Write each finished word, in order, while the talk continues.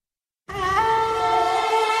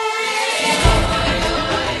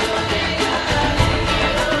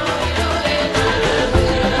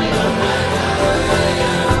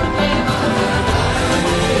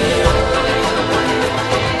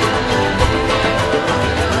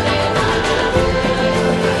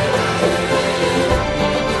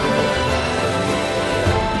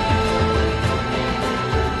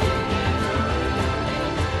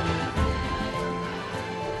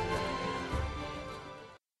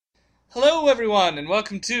Hello, everyone, and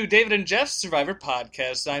welcome to David and Jeff's Survivor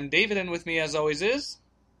Podcast. I'm David, and with me, as always, is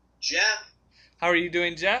Jeff. How are you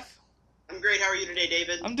doing, Jeff? I'm great. How are you today,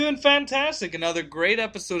 David? I'm doing fantastic. Another great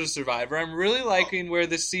episode of Survivor. I'm really liking where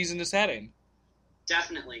this season is heading.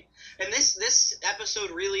 Definitely. And this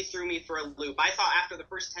episode really threw me for a loop. I thought after the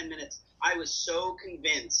first 10 minutes, I was so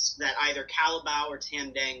convinced that either Calabao or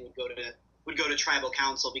Tandang would go to Tribal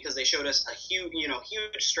Council because they showed us a huge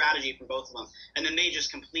strategy from both of them, and then they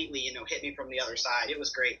just completely hit me from the other side. It was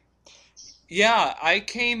great. Yeah, I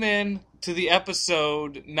came in to the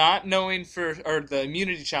episode the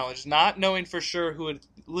immunity challenge, not knowing for sure who would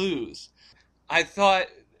lose. I thought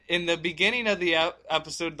in the beginning of the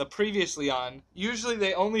episode, the previously on, usually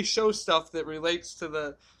they only show stuff that relates to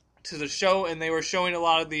the show, and they were showing a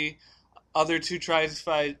lot of the other two tribes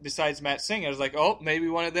besides Matt Singh. I was like, oh, maybe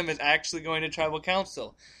one of them is actually going to Tribal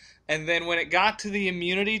Council. And then when it got to the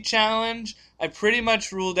immunity challenge, I pretty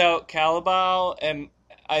much ruled out Calabao, and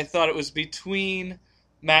I thought it was between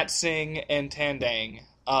Matt Singh and Tandang.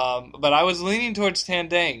 But I was leaning towards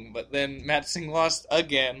Tandang, but then Matt Singh lost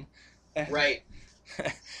again. Right.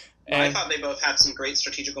 I thought they both had some great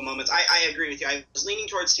strategical moments. I agree with you. I was leaning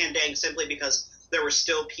towards Tandang simply because there were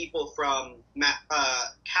still people from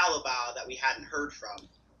Calabao that we hadn't heard from.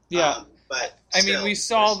 Yeah. But we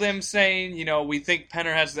saw them saying, we think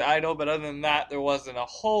Penner has the idol, but other than that, there wasn't a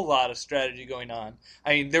whole lot of strategy going on.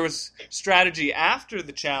 I mean, there was strategy after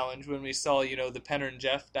the challenge when we saw, the Penner and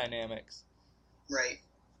Jeff dynamics. Right.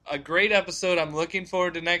 A great episode. I'm looking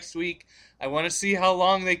forward to next week. I want to see how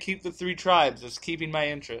long they keep the three tribes. It's keeping my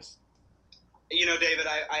interest. David,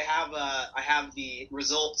 I have the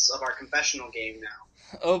results of our confessional game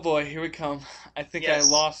now. Oh boy, here we come. I think yes. I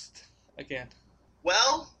lost again.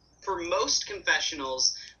 Well, for most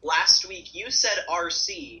confessionals, last week you said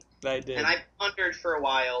RC. I did. And I pondered for a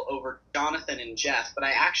while over Jonathan and Jeff, but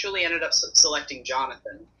I actually ended up selecting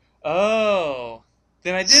Jonathan. Oh,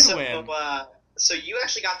 then I did win. So you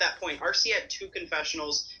actually got that point. RC had 2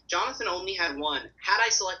 confessionals. Jonathan only had 1. Had I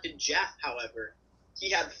selected Jeff, however, he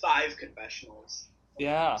had 5 confessionals.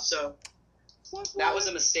 Yeah. So that was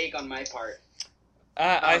a mistake on my part.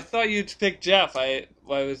 I thought you'd pick Jeff. I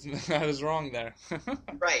was wrong there.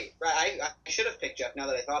 Right. I should have picked Jeff now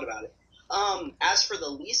that I thought about it. As for the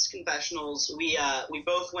least confessionals, we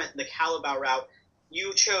both went the Calabao route.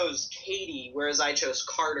 You chose Katie, whereas I chose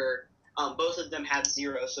Carter. Both of them had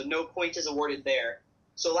 0, so no point is awarded there.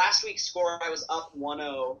 So last week's score, I was up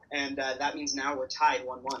 1-0, and that means now we're tied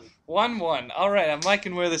 1-1. 1-1. All right, I'm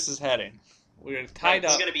liking where this is heading. We're tied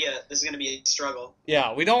up. This is gonna be a struggle.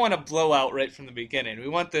 Yeah, we don't want to blow out right from the beginning. We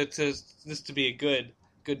want this to be a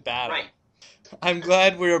good battle. Right. I'm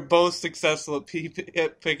glad we are both successful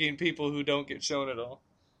at picking people who don't get shown at all.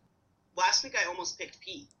 Last week I almost picked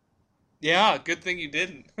Pete. Yeah, good thing you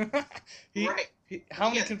didn't. Right. How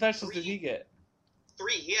many confessionals did he get?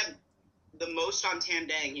 3. He had the most on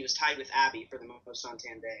Tandang. He was tied with Abby for the most on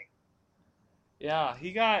Tandang. Yeah,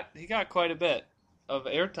 he got quite a bit of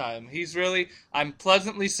airtime. I'm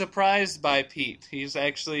pleasantly surprised by Pete. He's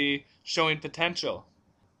actually showing potential.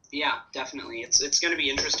 Yeah, definitely. It's going to be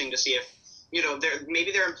interesting to see if,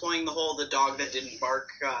 maybe they're employing the dog that didn't bark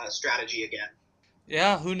strategy again.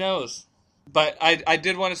 Yeah, who knows? But I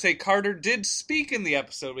did want to say Carter did speak in the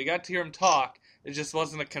episode. We got to hear him talk. It just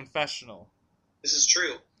wasn't a confessional. This is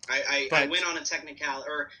true. I win on a technicality,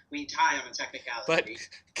 or we tie on a technicality. But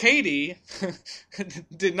Katie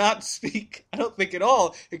did not speak, I don't think at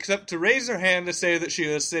all, except to raise her hand to say that she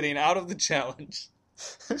was sitting out of the challenge.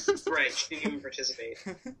 Right, she didn't even participate.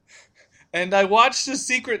 And I watched a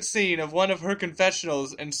secret scene of one of her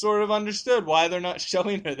confessionals and sort of understood why they're not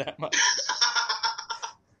showing her that much.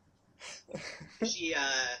 Is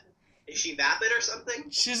she vapid or something?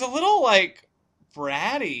 She's a little,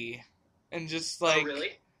 bratty. And just, Oh, really?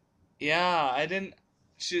 Yeah, it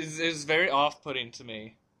was very off-putting to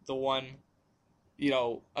me. The one,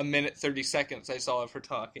 a minute, 30 seconds I saw of her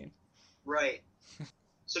talking. Right.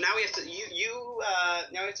 So now we have to,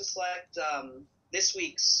 now we have to select, this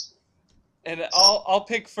week's. And I'll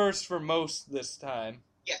pick first for most this time.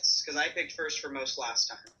 Yes, because I picked first for most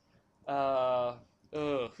last time.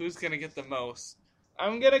 Who's gonna get the most?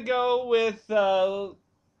 I'm gonna go with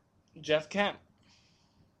Jeff Kemp.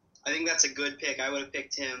 I think that's a good pick. I would have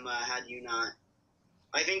picked him had you not.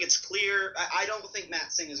 I think it's clear. I don't think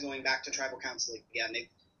Matt Singh is going back to Tribal Council again.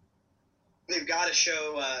 They've got to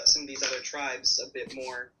show some of these other tribes a bit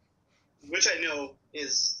more, which I know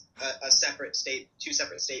is two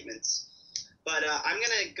separate statements. But I'm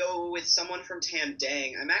going to go with someone from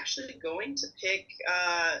Tandang. I'm actually going to pick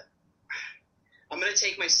I'm going to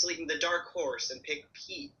take the dark horse and pick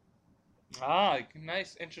Pete. Ah,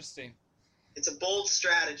 nice, interesting. It's a bold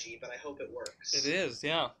strategy, but I hope it works. It is,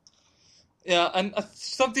 yeah. Yeah, and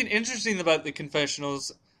something interesting about the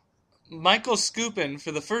confessionals, Michael Skupin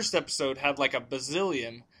for the first episode had like a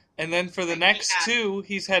bazillion, and then for the next two,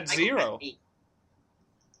 he's had Michael zero. Had 8.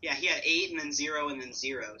 Yeah, he had 8 and then 0 and then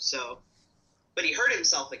 0. So, but he hurt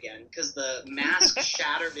himself again because the mask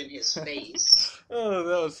shattered in his face. Oh,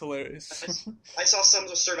 that was hilarious. I saw some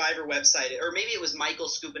Survivor website, or maybe it was Michael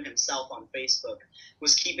Skupin himself on Facebook,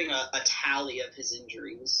 was keeping a tally of his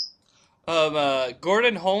injuries.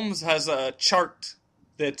 Gordon Holmes has a chart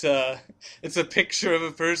that it's a picture of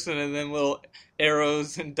a person and then little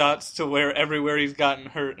arrows and dots to where everywhere he's gotten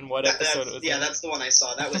hurt and what episode it was. Yeah, that's the one I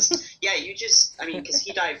saw. That was because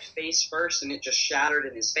he dived face first and it just shattered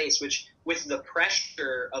in his face, which with the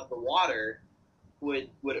pressure of the water would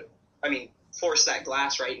force that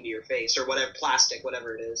glass right into your face or whatever, plastic,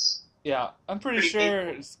 whatever it is. Yeah, I'm pretty sure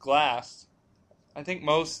it's glass. I think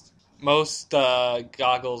most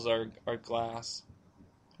goggles are glass.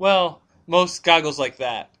 Well, most goggles like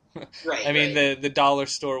that. Right. I mean, the dollar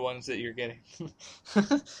store ones that you're getting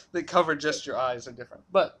that cover just your eyes are different.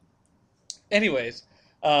 But, anyways,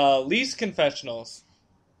 Lee's confessionals.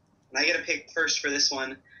 And I get to pick first for this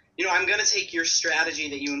one. I'm going to take your strategy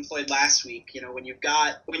that you employed last week. When you've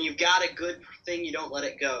got a good thing, you don't let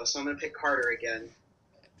it go. So I'm going to pick Carter again.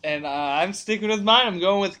 And I'm sticking with mine. I'm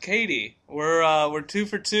going with Katie. We're 2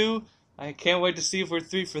 for 2. I can't wait to see if we're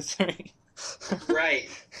 3 for 3. Right.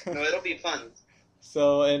 No, it'll be fun.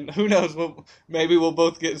 So, and who knows? Maybe we'll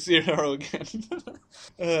both get 0 again.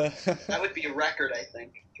 That would be a record, I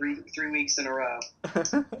think. 3 weeks in a row.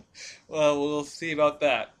 Well, we'll see about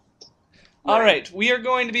that. All right, we are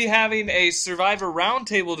going to be having a Survivor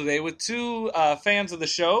Roundtable today with 2 fans of the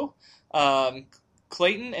show.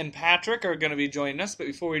 Clayton and Patrick are going to be joining us, but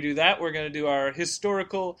before we do that, we're going to do our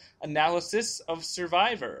historical analysis of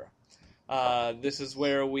Survivor. This is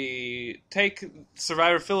where we take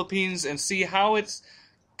Survivor Philippines and see how it's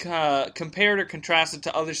compared or contrasted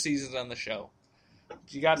to other seasons on the show.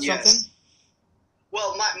 You got something?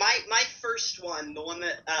 Well, my first one, the one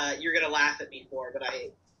that you're going to laugh at me for, but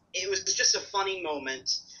it was just a funny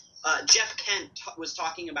moment. Jeff Kent was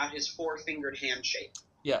talking about his 4-fingered handshake.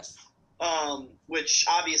 Yes. Which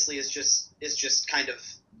obviously is just kind of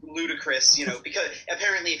ludicrous, because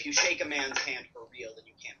apparently if you shake a man's hand for real, then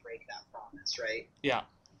you can't break that promise, right? Yeah.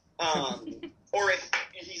 Or if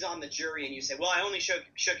he's on the jury and you say, well, I only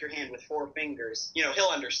shook your hand with 4 fingers, he'll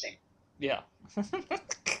understand. Yeah.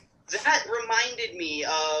 That reminded me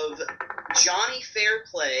of Johnny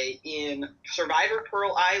Fairplay in Survivor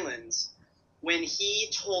Pearl Islands when he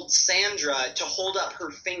told Sandra to hold up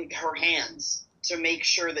her hands to make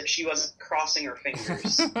sure that she wasn't crossing her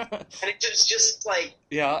fingers. And it just like...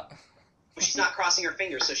 Yeah. She's not crossing her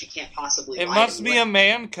fingers, so she can't possibly lie. It must be a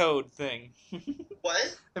man code thing.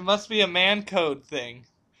 What? It must be a man code thing.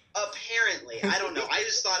 Apparently. I don't know. I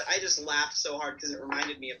just laughed so hard because it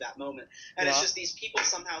reminded me of that moment. And it's just these people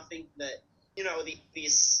somehow think that,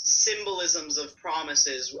 these symbolisms of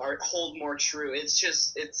promises hold more true. It's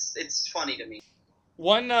just, it's funny to me.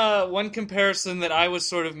 One comparison that I was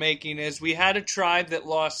sort of making is we had a tribe that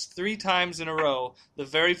lost 3 times in a row, the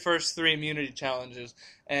very first 3 immunity challenges,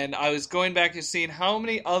 and I was going back and seeing how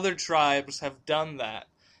many other tribes have done that.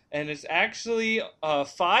 And it's actually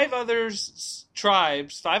 5 other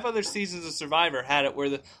tribes, 5 other seasons of Survivor had it where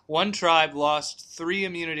the one tribe lost 3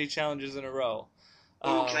 immunity challenges in a row.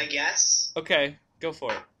 Can I guess? Okay, go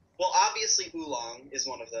for it. Well, obviously Oolong is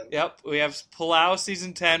one of them. Yep, we have Palau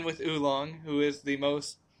Season 10 with Oolong, who is the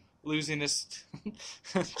most losingest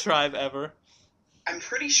tribe ever. I'm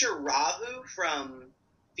pretty sure Ravu from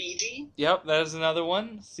Fiji. Yep, that is another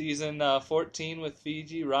one. Season 14 with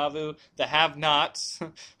Fiji, Ravu, the have-nots,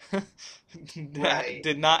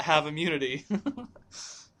 did not have immunity.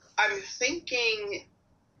 I'm thinking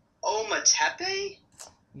Ometepe?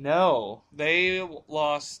 No, they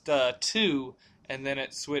lost 2, and then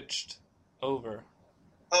it switched over.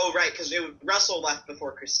 Oh, right, because Russell left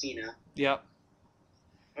before Christina. Yep.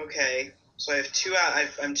 Okay, so I have 2 out.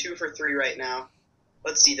 I'm 2 for 3 right now.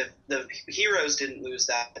 Let's see, the heroes didn't lose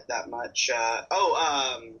that much.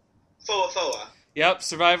 Foa. Yep,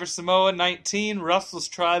 Survivor Samoa 19. Russell's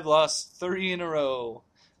tribe lost 3 in a row,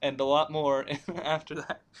 and a lot more after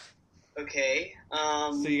that. Okay.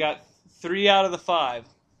 So you got 3 out of the 5.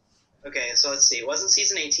 Okay, so let's see. It wasn't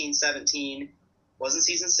season 18, 17. Wasn't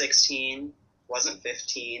season 16. Wasn't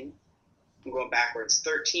 15. I'm going backwards.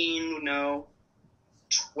 13, no.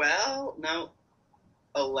 12, no.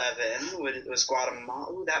 11 was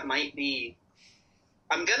Guatemala. Ooh, that might be...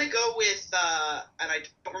 I'm gonna go with, and I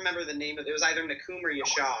don't remember the name of it. It was either Nakum or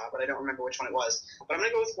Yasha, but I don't remember which one it was. But I'm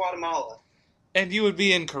gonna go with Guatemala. And you would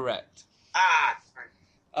be incorrect. Ah,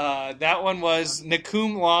 That one was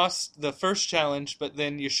Nakum lost the first challenge, but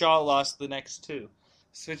then Yasha lost the next two.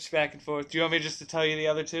 Switch back and forth. Do you want me just to tell you the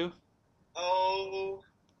other two? oh,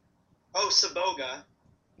 Saboga.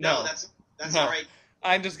 No. No, that's No. all right.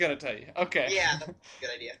 I'm just going to tell you. Okay. Yeah, that's a good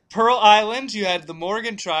idea. Pearl Island, you had the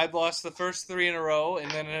Morgan tribe lost the first three in a row, and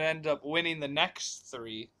then it ended up winning the next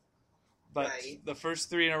three. But Right. the first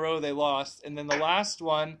three in a row they lost. And then the last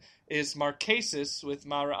one is Marquesas with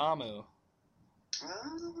Mara'amu.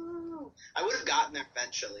 Oh, I would have gotten there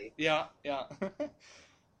eventually. Yeah.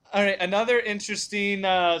 All right, another interesting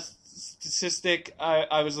statistic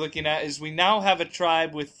I was looking at is we now have a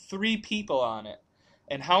tribe with 3 people on it.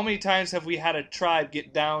 And how many times have we had a tribe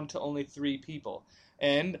get down to only 3 people?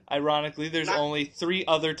 And ironically, there's only 3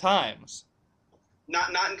 other times.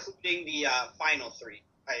 Not including the final 3,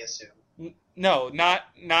 I assume. No, not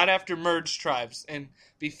after merged tribes. And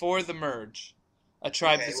before the merge, a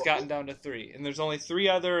tribe that's gotten down to 3. And there's only 3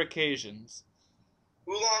 other occasions.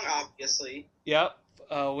 Oolong, obviously. Yep.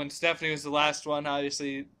 When Stephanie was the last one,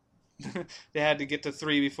 obviously, they had to get to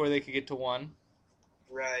 3 before they could get to 1.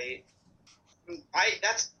 Right.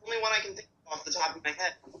 That's the only one I can think of off the top of my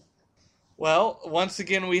head. Well, once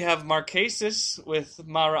again, we have Marquesas with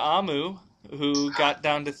Mara'amu, who got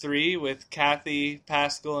down to 3 with Kathy,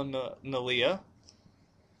 Pascal, and Nalia.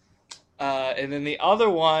 And then the other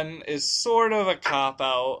one is sort of a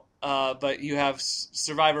cop-out, but you have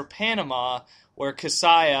Survivor Panama, where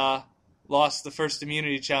Kasaya lost the first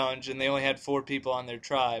immunity challenge, and they only had 4 people on their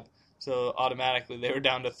tribe. So automatically they were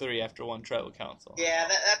down to 3 after one tribal council. Yeah,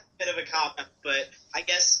 that's a bit of a cop-out, but I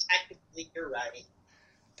guess technically you're right.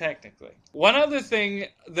 Technically. One other thing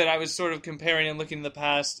that I was sort of comparing and looking in the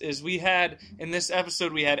past is in this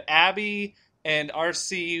episode, we had Abby and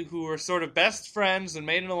RC, who were sort of best friends and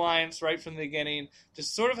made an alliance right from the beginning,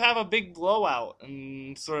 just sort of have a big blowout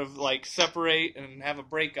and sort of like separate and have a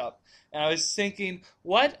breakup. And I was thinking,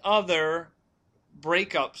 what other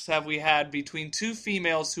breakups have we had between 2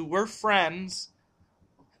 females who were friends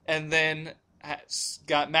and then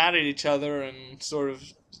got mad at each other and sort of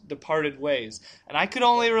departed ways? And I could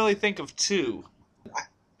only really think of 2. I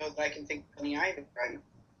don't know that I can think of any either. Right?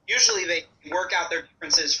 Usually they work out their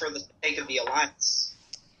differences for the sake of the alliance.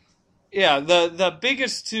 Yeah, the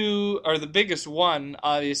biggest 2, or the biggest one,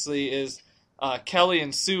 obviously, is Kelly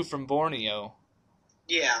and Sue from Borneo.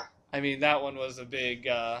 Yeah. I mean, that one was a big...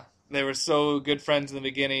 they were so good friends in the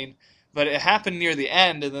beginning, but it happened near the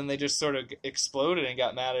end, and then they just sort of exploded and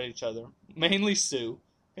got mad at each other. Mainly Sue,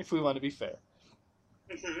 if we want to be fair.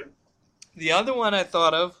 Mm-hmm. The other one I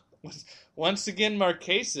thought of was, once again,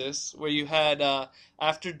 Marquesas, where you had,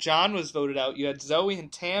 after John was voted out, you had Zoe and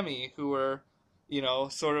Tammy, who were,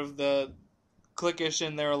 sort of the cliquish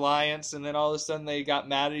in their alliance, and then all of a sudden they got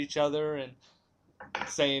mad at each other and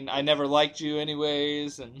saying, I never liked you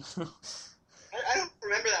anyways, and... I don't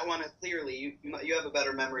remember that one clearly. You have a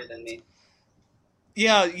better memory than me.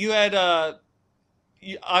 Yeah, you had,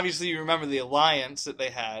 obviously you remember the alliance that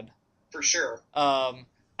they had. For sure.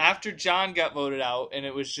 After John got voted out, and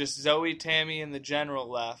it was just Zoe, Tammy, and the general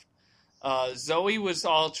left, Zoe was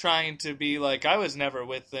all trying to be like, I was never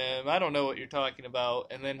with them, I don't know what you're talking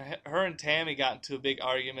about, and then her and Tammy got into a big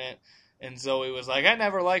argument, and Zoe was like, I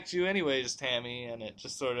never liked you anyways, Tammy, and it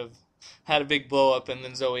just sort of had a big blow up, and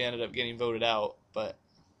then Zoe ended up getting voted out. But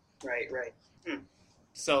right.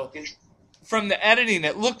 So from the editing,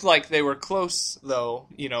 it looked like they were close, though.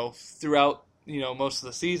 Throughout most of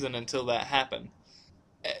the season until that happened,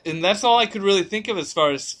 and that's all I could really think of as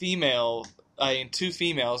far as 2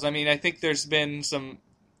 females. I mean, I think there's been some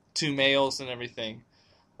 2 males and everything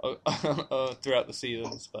throughout the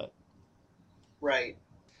seasons, but right.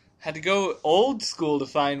 Had to go old school to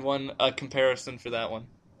find a comparison for that one.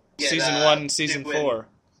 Yeah, season 1 and season 4.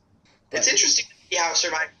 It's interesting to see how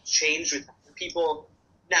Survivor changed with people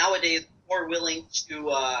nowadays more willing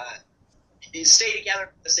to stay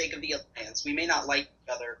together for the sake of the alliance. We may not like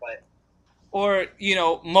each other, but... Or,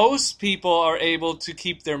 most people are able to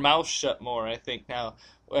keep their mouth shut more, I think, now.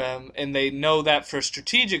 And they know that for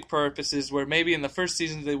strategic purposes, where maybe in the first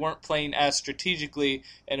season they weren't playing as strategically,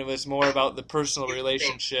 and it was more about the personal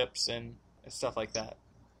relationships and stuff like that.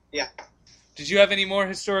 Yeah. Did you have any more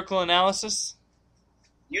historical analysis?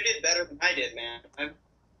 You did better than I did, man.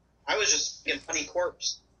 I was just getting funny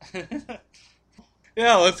corpse.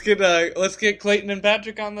 Yeah, let's get Clayton and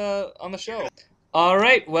Patrick on the show. All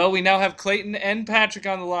right. Well, we now have Clayton and Patrick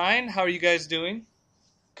on the line. How are you guys doing?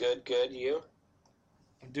 Good. You?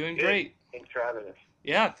 I'm doing Good. great. Thanks for having us.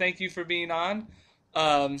 Yeah, thank you for being on.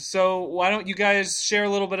 So why don't you guys share a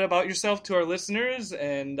little bit about yourself to our listeners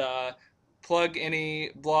and plug any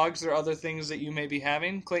blogs or other things that you may be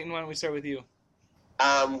having? Clayton, why don't we start with you?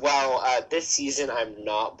 This season I'm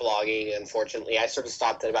not blogging, unfortunately. I sort of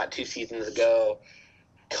stopped it about 2 seasons ago.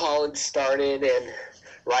 College started and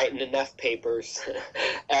writing enough papers.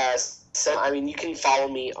 You can follow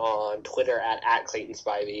me on Twitter at Clayton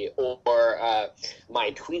Spivey, or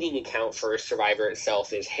my tweeting account for Survivor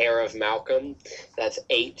itself is Hair of Malcolm. That's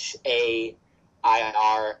HAIROF,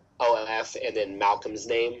 and then Malcolm's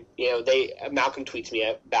name. Malcolm tweets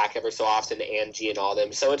me back ever so often, Angie and all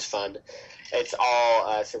them, so it's fun. It's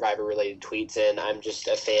all Survivor-related tweets, and I'm just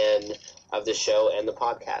a fan of the show and the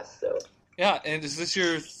podcast. So yeah, and is this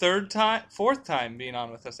your fourth time being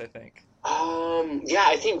on with us? I think. Yeah,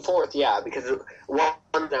 I think fourth. Yeah, because one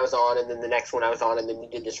I was on, and then the next one I was on, and then you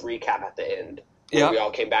did this recap at the end. Where we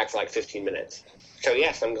all came back for like 15 minutes. So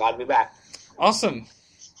yes, I'm glad to be back. Awesome,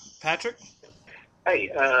 Patrick. Hi,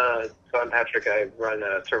 so I'm Patrick. I run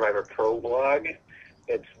a Survivor Pro blog.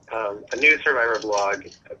 It's a new Survivor blog.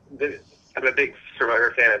 I'm a big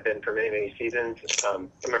Survivor fan. I've been for many, many seasons. I'm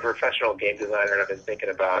a professional game designer, and I've been thinking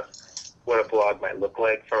about what a blog might look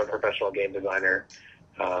like from a professional game designer.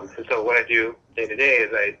 And so what I do day to day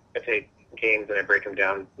is I take games and I break them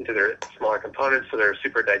down into their smaller components so they're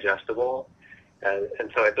super digestible. And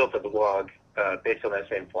so I built up a blog based on that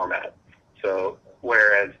same format. So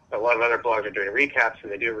whereas a lot of other blogs are doing recaps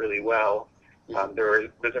and they do it really well, there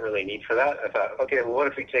wasn't really a need for that. I thought, okay, well, what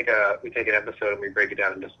if we take an episode and we break it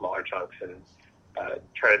down into smaller chunks and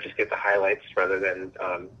try to just get the highlights rather than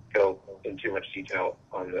go in too much detail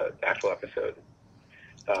on the actual episode.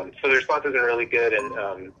 So the response has been really good, and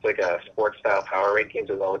it's like a sports-style power rankings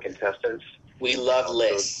with all the contestants. We love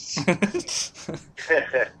lists.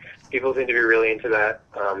 People seem to be really into that,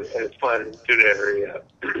 and it's fun doing it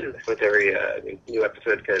with every new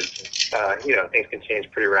episode because things can change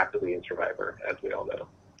pretty rapidly in Survivor, as we all know.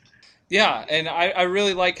 Yeah, and I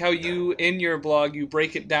really like how you, in your blog, you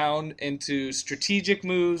break it down into strategic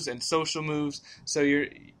moves and social moves, so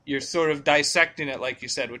you're sort of dissecting it, like you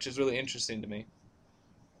said, which is really interesting to me.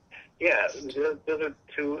 Yeah, those are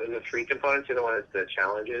two of the three components. The other one is the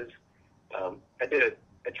challenges. I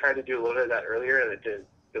tried to do a little bit of that earlier, and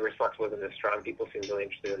the response wasn't as strong. People seemed really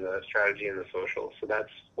interested in the strategy and the social, so that's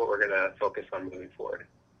what we're going to focus on moving forward.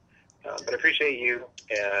 But I appreciate you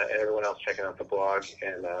and everyone else checking out the blog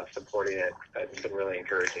and supporting it. It's been really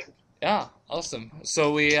encouraging. Yeah, awesome.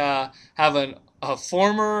 So we have a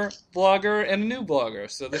former blogger and a new blogger,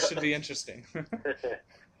 so this should be interesting.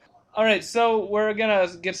 All right, so we're going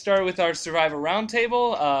to get started with our Survivor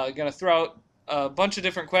Roundtable. Going to throw out a bunch of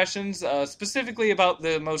different questions, specifically about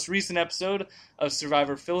the most recent episode of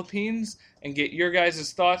Survivor Philippines, and get your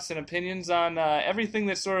guys' thoughts and opinions on everything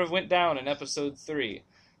that sort of went down in Episode 3.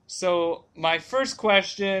 So my first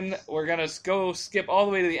question, we're going to go skip all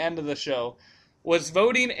the way to the end of the show. Was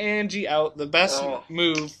voting Angie out the best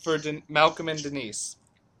move for Malcolm and Denise?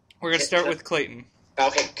 We're going to start with Clayton.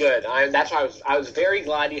 Okay, good. That's why I was very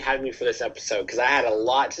glad you had me for this episode, because I had a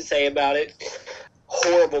lot to say about it.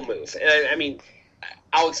 Horrible move. And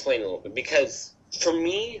I'll explain a little bit, because for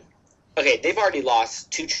me, okay, they've already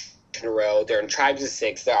lost 2 in a row. They're in tribes of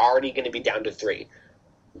 6. They're already going to be down to 3.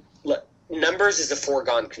 Look, numbers is a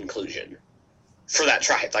foregone conclusion for that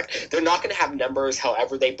tribe. Like, they're not going to have numbers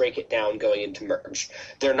however they break it down going into merge.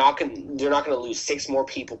 They're not going to lose 6 more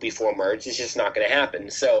people before merge. It's just not going to happen.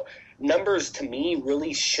 So numbers to me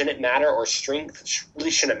really shouldn't matter, or strength really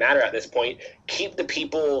shouldn't matter at this point. Keep the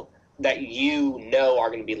people that you know are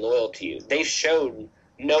going to be loyal to you. They've showed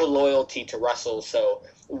no loyalty to Russell, so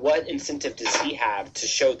what incentive does he have to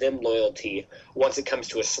show them loyalty once it comes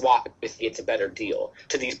to a swap if he gets a better deal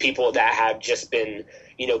to these people that have just been,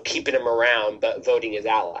 keeping him around but voting his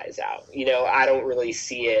allies out? I don't really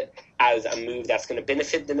see it as a move that's going to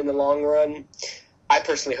benefit them in the long run. I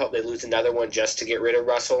personally hope they lose another one just to get rid of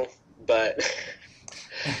Russell, but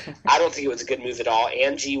I don't think it was a good move at all.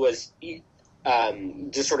 Angie was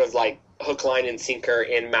just sort of like hook, line, and sinker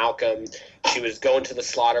in Malcolm. She was going to the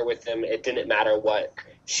slaughter with him. It didn't matter what.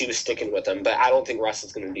 She was sticking with him, but I don't think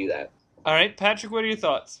Russell's going to do that. All right, Patrick, what are your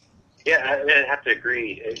thoughts? Yeah, I have to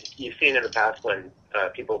agree. You've seen in the past when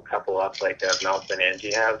people couple up like Malcolm and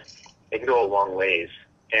Angie have, they can go a long ways.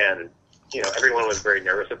 And, everyone was very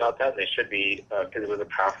nervous about that, and they should be, because it was a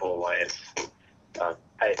powerful alliance.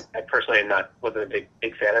 I personally wasn't a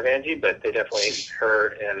big fan of Angie, but they definitely,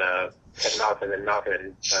 her and Malcolm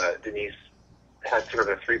and Denise had sort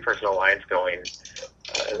of a 3-person alliance going,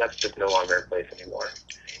 and that's just no longer in place anymore.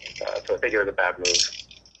 So I think it was a bad move.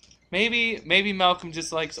 Maybe Malcolm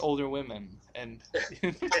just likes older women, and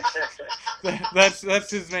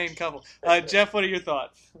that's his main couple. Jeff, what are your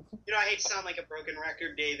thoughts? You know, I hate to sound like a broken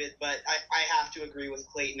record, David, but I have to agree with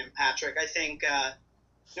Clayton and Patrick. I think,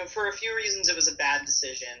 for a few reasons, it was a bad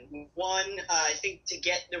decision. One, I think to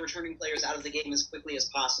get the returning players out of the game as quickly as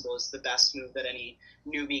possible is the best move that any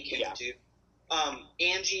newbie can do.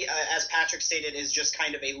 Angie, as Patrick stated, is just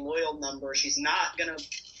kind of a loyal number. She's not going to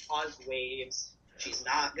cause waves. She's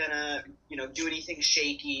not going to, do anything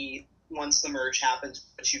shaky once the merge happens,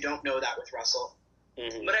 but you don't know that with Russell.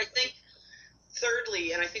 Mm-hmm. But I think,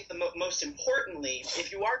 thirdly, and I think most importantly,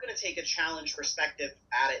 if you are going to take a challenge perspective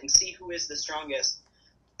at it and see who is the strongest,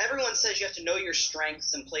 everyone says you have to know your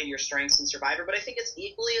strengths and play to your strengths in Survivor, but I think it's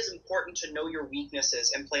equally as important to know your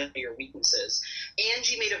weaknesses and play to your weaknesses.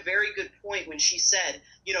 Angie made a very good point when she said,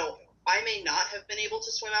 I may not have been able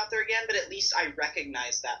to swim out there again, but at least I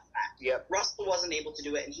recognize that fact. Yep. Russell wasn't able to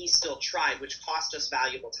do it, and he still tried, which cost us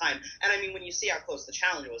valuable time. And I mean, when you see how close the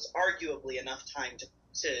challenge was, arguably enough time to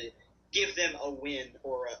give them a win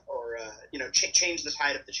or change the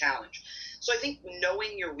tide of the challenge. So I think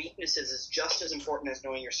knowing your weaknesses is just as important as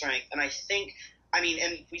knowing your strength. And I think, and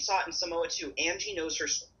we saw it in Samoa too, Angie knows her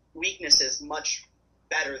weaknesses much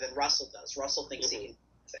better than Russell does. Russell thinks he can.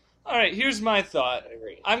 All right, here's my thought. I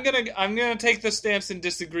agree. I'm gonna take the stance and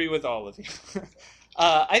disagree with all of you.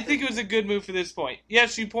 I think it was a good move for this point.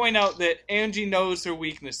 Yes, you point out that Angie knows her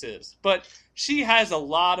weaknesses, but she has a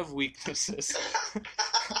lot of weaknesses.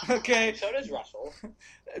 Okay? So does Russell.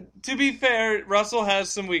 To be fair, Russell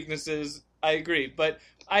has some weaknesses. I agree, but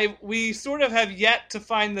we sort of have yet to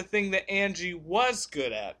find the thing that Angie was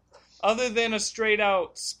good at, other than a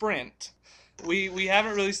straight-out sprint. We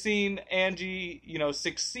haven't really seen Angie,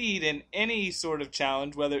 succeed in any sort of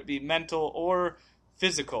challenge, whether it be mental or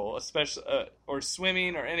physical, especially or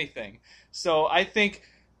swimming or anything. So I think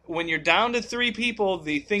when you're down to 3 people,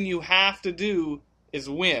 the thing you have to do is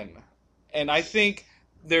win. And I think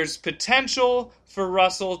there's potential for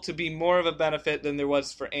Russell to be more of a benefit than there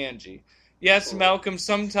was for Angie. Yes, Russell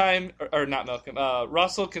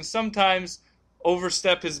can sometimes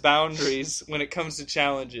overstep his boundaries when it comes to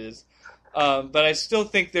challenges. But I still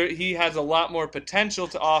think he has a lot more potential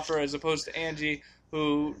to offer as opposed to Angie,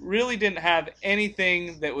 who really didn't have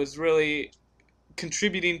anything that was really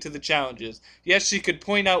contributing to the challenges. Yes, she could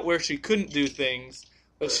point out where she couldn't do things,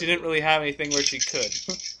 but she didn't really have anything where she could.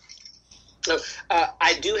 So,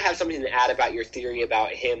 I do have something to add about your theory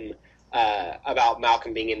about him, about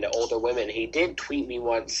Malcolm being into older women. He did tweet me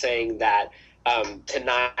once saying that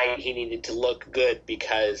tonight he needed to look good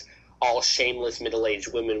because all shameless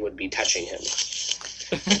middle-aged women would be touching him.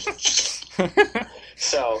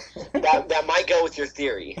 So that might go with your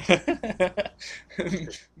theory.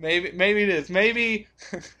 Maybe it is. Maybe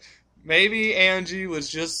Angie was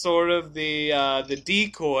just sort of the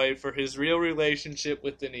decoy for his real relationship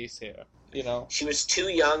with Denise here. She was too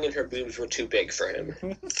young and her boobs were too big for him.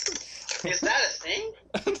 Is that a thing?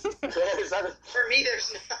 For me,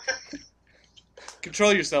 there's not.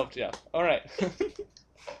 Control yourself, Jeff. All right.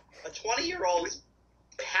 A 20-year-old's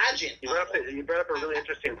pageant. You brought up a really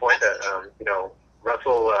interesting point that,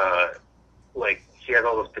 Russell, he has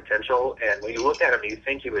all this potential, and when you look at him, you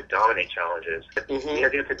think he would dominate challenges. Mm-hmm. He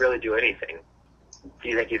doesn't really do anything. Do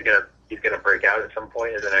you think he's gonna break out at some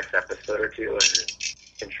point in the next episode or two and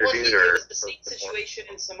contribute? Well, it was the same situation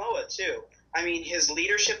in Samoa too. I mean, his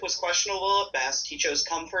leadership was questionable at best. He chose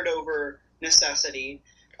comfort over necessity.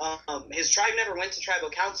 His tribe never went to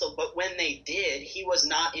tribal council, but when they did, he was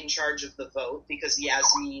not in charge of the vote because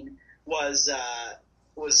Yasmin was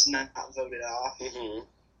not voted off. Mm-hmm.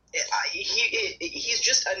 He's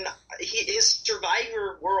just his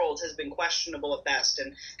Survivor world has been questionable at best,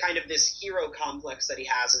 and kind of this hero complex that he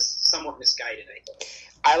has is somewhat misguided, I think.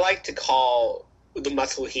 I like to call the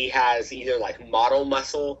muscle he has either like model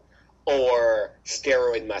muscle or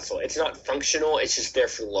steroid muscle. It's not functional; it's just there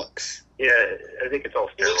for looks. Yeah, I think it's all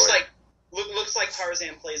steroid. Looks like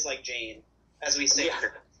Tarzan plays like Jane, as we say. Yeah.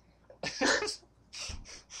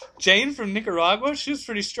 Jane from Nicaragua? She was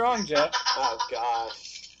pretty strong, Jeff. Oh, gosh.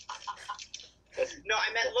 No,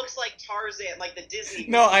 I meant looks like Tarzan, like the Disney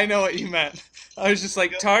movie. No, I know what you meant. I was just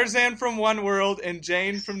like, Tarzan from one world and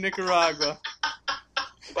Jane from Nicaragua.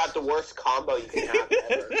 About the worst combo you can have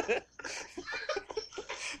ever.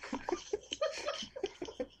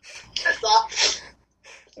 That's awesome.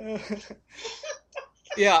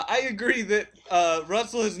 Yeah, I agree that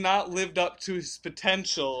Russell has not lived up to his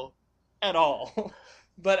potential at all.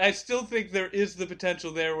 But I still think there is the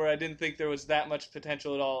potential there where I didn't think there was that much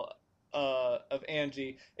potential at all of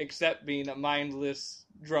Angie, except being a mindless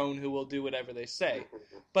drone who will do whatever they say.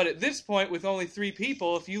 But at this point, with only 3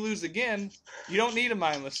 people, if you lose again, you don't need a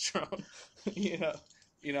mindless drone. you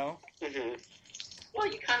know. Mm-hmm. Well,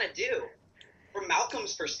 you kind of do. From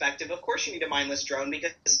Malcolm's perspective, of course you need a mindless drone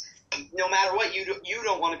because no matter what, you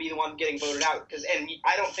don't want to be the one getting voted out. And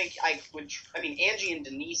I don't think I would. I mean, Angie and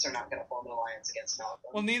Denise are not going to form an alliance against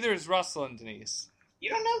Malcolm. Well, neither is Russell and Denise. You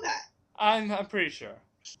don't know that. I'm pretty sure.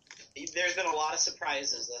 There's been a lot of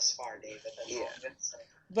surprises thus far, David. That's all I'm gonna say.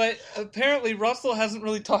 But apparently Russell hasn't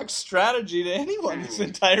really talked strategy to anyone this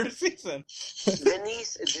entire season.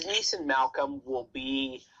 Denise and Malcolm will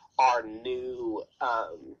be our new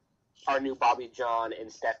Bobby John and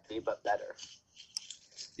Stephanie, but better.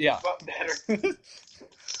 Yeah. But better.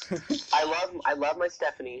 I love my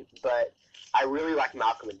Stephanie, but I really like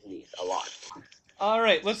Malcolm and Denise a lot. All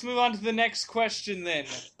right, let's move on to the next question then.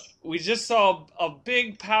 We just saw a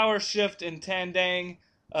big power shift in Tandang.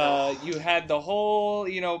 You had the whole,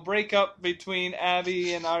 breakup between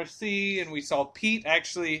Abby and RC, and we saw Pete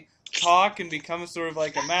actually talk and become sort of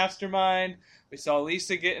like a mastermind. We saw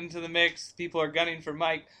Lisa get into the mix. People are gunning for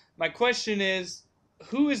Mike. My question is,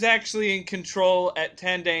 who is actually in control at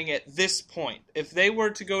Tandang at this point? If they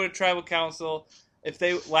were to go to Tribal Council, if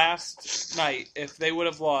they would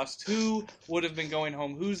have lost, who would have been going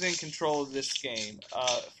home? Who's in control of this game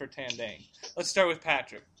for Tandang? Let's start with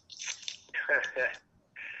Patrick.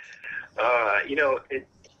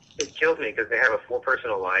 It kills me because they have a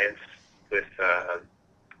 4-person alliance with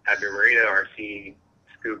Abby Marita, RC,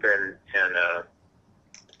 Scoopin, and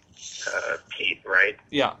Pete, right?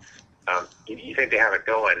 Yeah. You think they have it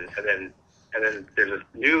going, and then there's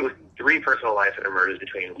a new 3-person alliance that emerges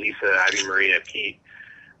between Lisa, Abby Marita, and Pete.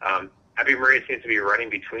 Abby Marita seems to be running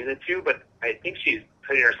between the two, but I think she's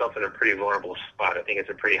putting herself in a pretty vulnerable spot. I think it's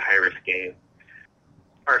a pretty high-risk game.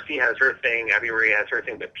 RC has her thing, Abby Marie has her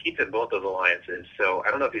thing, but Pete's in both those alliances, so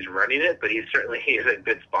I don't know if he's running it, but he's in a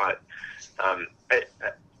good spot.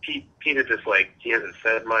 Pete is just like, he hasn't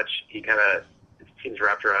said much. He kind of seems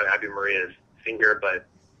wrapped around Abby Maria's finger, but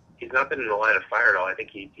he's not been in the line of fire at all. I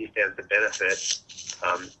think he stands to benefit.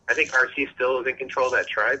 I think RC still is in control of that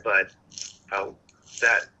tribe, but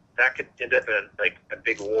that could end up in a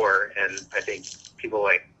big war, and I think people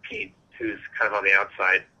like Pete, who's kind of on the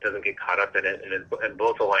outside, doesn't get caught up in it, and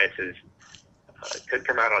both alliances could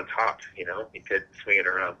come out on top. He could swing it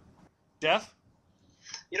around. Jeff?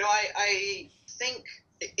 I think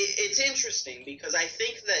it's interesting because I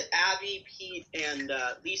think that Abby, Pete, and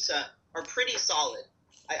Lisa are pretty solid.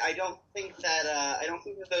 I don't think that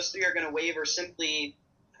those 3 are going to waver simply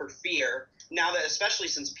for fear. Now that, especially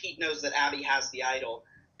since Pete knows that Abby has the idol,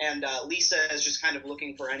 and Lisa is just kind of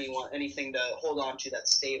looking for anything to hold on to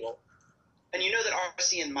that's stable. And you know that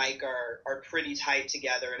RC and Mike are pretty tight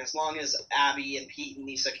together, and as long as Abby and Pete and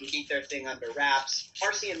Lisa can keep their thing under wraps,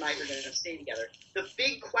 RC and Mike are going to stay together. The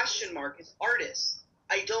big question mark is Artis.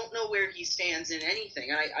 I don't know where he stands in anything.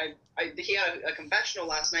 He had a confessional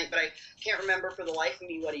last night, but I can't remember for the life of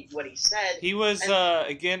me what he said. He was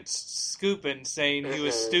against Scoopin, saying he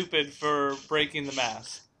was stupid for breaking the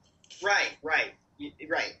mask. Right.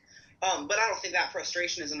 But I don't think that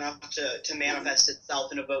frustration is enough to manifest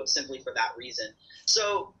itself in a vote simply for that reason.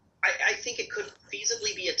 So I think it could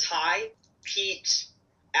feasibly be a tie, Pete,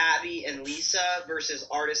 Abby, and Lisa versus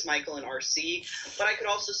Artis, Michael, and RC. But I could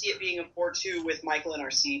also see it being a 4-2 with Michael and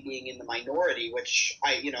RC being in the minority, which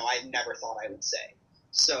I never thought I would say.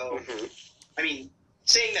 So, I mean,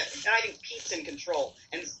 saying that, and I think Pete's in control,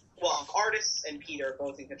 and well, Artis and Pete are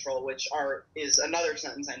both in control, which is another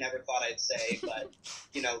sentence I never thought I'd say, but,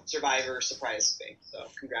 Survivor surprised me, so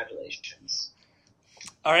congratulations.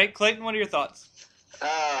 All right, Clayton, what are your thoughts?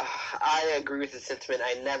 I agree with the sentiment.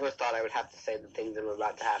 I never thought I would have to say the things I'm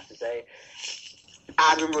about to have to say.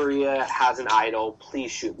 Abby Maria has an idol. Please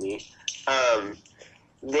shoot me.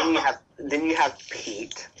 Then you have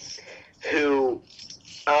Pete, who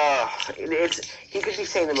he could be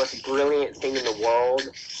saying the most brilliant thing in the world,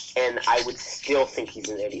 and I would still think he's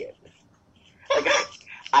an idiot.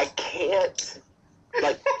 I can't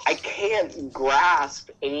grasp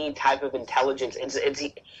any type of intelligence.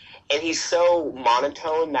 And he's so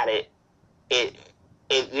monotone that it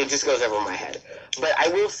just goes over my head. But I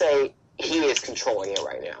will say he is controlling it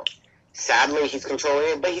right now. Sadly, he's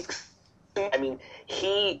controlling it, but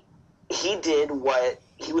he did what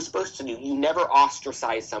he was supposed to do. You never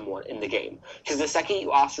ostracize someone in the game. Because the second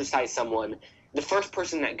you ostracize someone, the first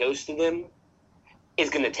person that goes to them is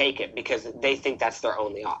going to take it because they think that's their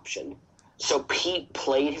only option. So Pete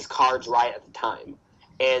played his cards right at the time.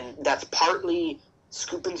 And that's partly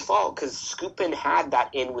Scoopin's fault, because Scoopin had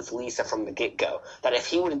that in with Lisa from the get-go. That if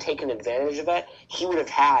he would have taken advantage of it, he would have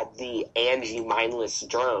had the Angie mindless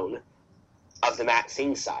drone of the Matt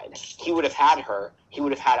Singh side. He would have had her. He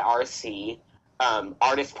would have had RC.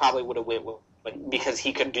 Artist probably would have went with, because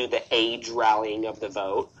he could do the age rallying of the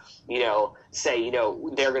vote. Say,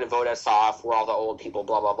 they're going to vote us off. We're all the old people,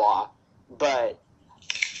 blah, blah, blah. But,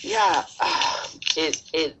 yeah,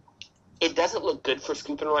 it doesn't look good for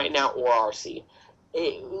Scoopin right now or RC.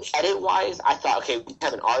 Edit-wise, I thought, okay, we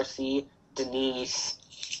have an RC, Denise,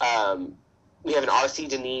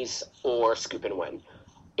 or Scoopin win.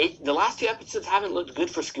 The last two episodes haven't looked good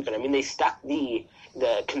for Scoopin. I mean, they stuck the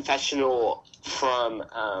confessional from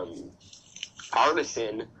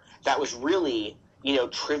Artisan that was really,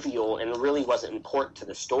 trivial and really wasn't important to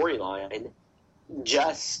the storyline,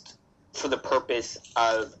 just for the purpose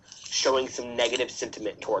of showing some negative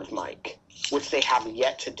sentiment towards Mike, which they have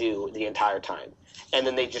yet to do the entire time. And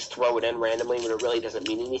then they just throw it in randomly when it really doesn't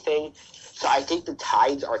mean anything. So I think the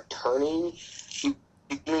tides are turning.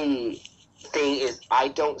 The thing is, I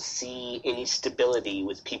don't see any stability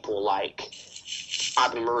with people like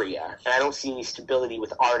Ave Maria, and I don't see any stability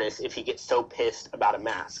with Artis if he gets so pissed about a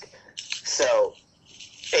mask. So,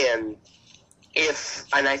 and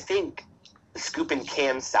I think Scoopin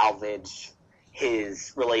can salvage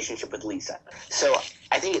his relationship with Lisa. So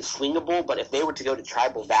I think it's swingable, but if they were to go to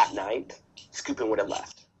Tribal that night, Scoopin would have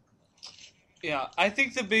left. Yeah, I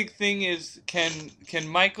think the big thing is, can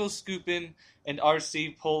Michael, Scoopin, and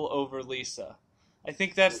RC pull over Lisa? I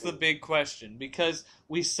think that's the big question, because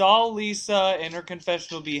we saw Lisa in her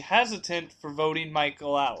confessional be hesitant for voting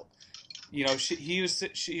Michael out. She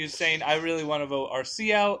was saying, I really want to vote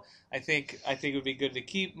RC out. I think it would be good to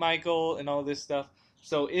keep Michael and all this stuff.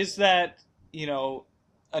 So is that,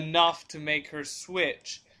 enough to make her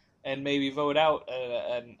switch and maybe vote out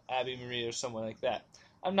an Abby Maria or someone like that?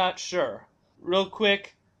 I'm not sure. Real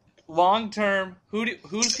quick, long term,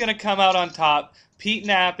 who's going to come out on top? Pete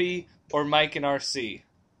and Abby or Mike and RC?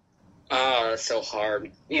 That's so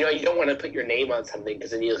hard. You don't want to put your name on something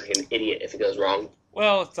because then you look like an idiot if it goes wrong.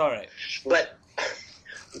 Well, it's all right. But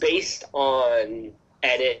based on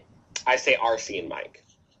edit, I say RC and Mike.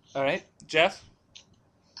 All right. Jeff?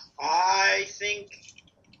 I think,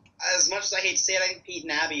 as much as I hate to say it, I think Pete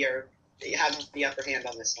and Abby have the upper hand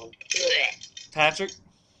on this one. Patrick?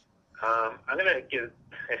 I'm gonna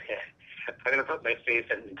put my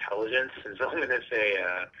faith in intelligence, and so I'm gonna say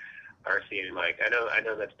RC and Mike. I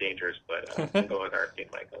know that's dangerous, but I'm going with RC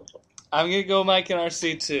and Mike also. I'm gonna go Mike and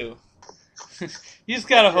RC too. You just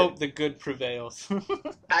gotta hope the good prevails.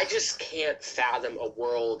 I just can't fathom a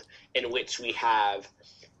world in which we have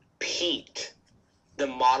Pete, the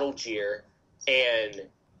model Jeer, and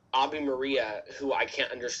Abby Maria, who I can't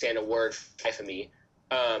understand a word for me,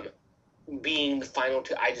 being the final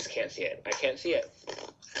two. I just can't see it. I can't see it.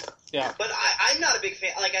 Yeah. But I'm not a big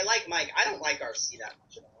fan. Like, I like Mike. I don't like RC that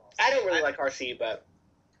much at all. I don't really like RC, but...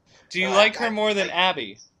 Do you like her more than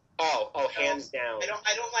Abby? Oh, hands down.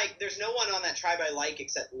 I don't like... There's no one on that tribe I like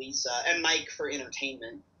except Lisa and Mike for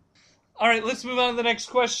entertainment. All right, let's move on to the next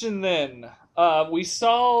question then. We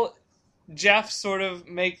saw Jeff sort of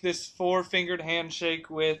make this four-fingered handshake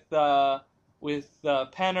with Penner,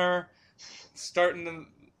 starting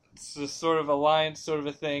the sort of alliance sort of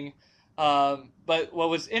a thing. But what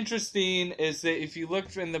was interesting is that if you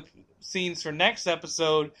look in the scenes for next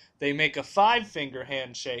episode, they make a five-finger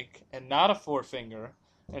handshake and not a four-finger.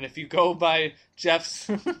 And if you go by Jeff's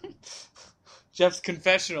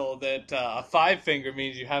confessional, that a five-finger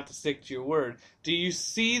means you have to stick to your word. Do you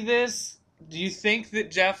see this? Do you think that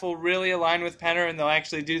Jeff will really align with Penner and they'll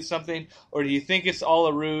actually do something? Or do you think it's all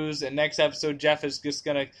a ruse and next episode Jeff is just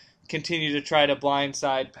going to continue to try to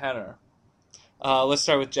blindside Penner? Let's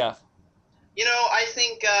start with Jeff. I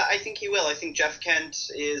think he will. I think Jeff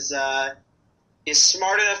Kent is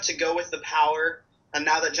smart enough to go with the power. And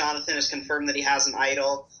now that Jonathan has confirmed that he has an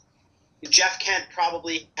idol, Jeff Kent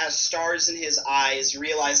probably has stars in his eyes,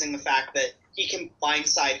 realizing the fact that he can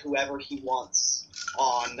blindside whoever he wants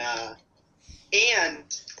on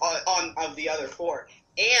of the other four.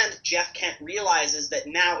 And Jeff Kent realizes that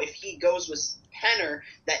now if he goes with Penner,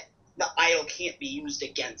 that the idol can't be used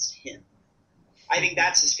against him. I think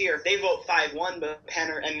that's his fear. If they vote 5-1, but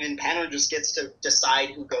Penner just gets to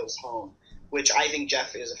decide who goes home, which I think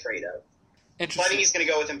Jeff is afraid of. But I think he's going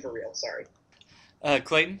to go with him for real. Sorry.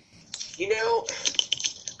 Clayton?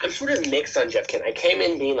 I'm sort of mixed on Jeff Kent. I came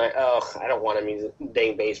in being like, I don't want him. He's a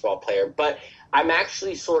dang baseball player. But I'm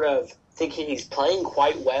actually sort of thinking he's playing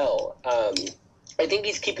quite well. I think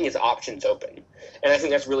he's keeping his options open. And I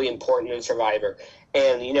think that's really important in Survivor.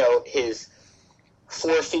 And, his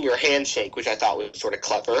four-finger handshake, which I thought was sort of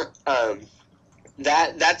clever,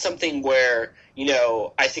 that's something where,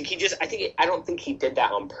 I don't think he did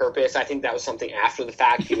that on purpose. I think that was something after the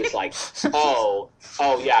fact. He was like, oh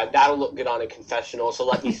yeah, that'll look good on a confessional, so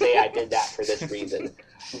let me say I did that for this reason.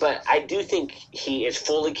 But I do think he is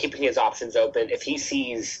fully keeping his options open. If he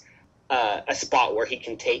sees a spot where he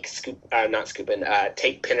can take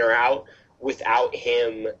Pinner out without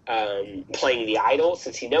him playing the idol,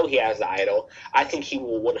 since he has the idol, I think he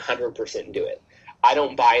will 100% do it. I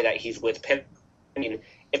don't buy that he's with Pinner. I mean,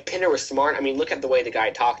 if Pinner was smart, look at the way the guy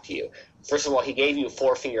talked to you. First of all, he gave you a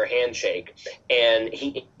 4-finger handshake, and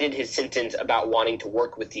he ended his sentence about wanting to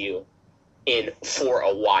work with you for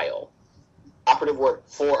a while. Operative word,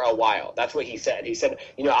 for a while. That's what he said. He said,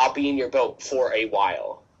 I'll be in your boat for a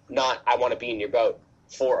while. Not, I want to be in your boat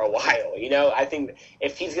for a while. I think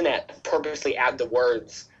if he's going to purposely add the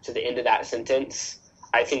words to the end of that sentence,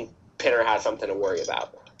 I think Pinner has something to worry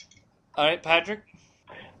about. All right, Patrick?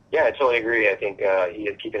 Yeah, I totally agree. I think he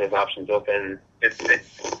is keeping his options open. I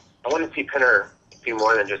want to see Pinner do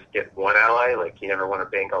more than just get one ally. Like, you never want to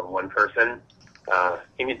bank on one person.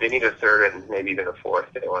 They need a third and maybe even a fourth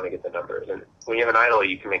if they want to get the numbers. And when you have an idol,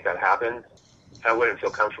 you can make that happen. I really wouldn't feel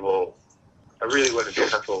comfortable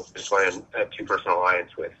just going a two-person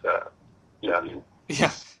alliance with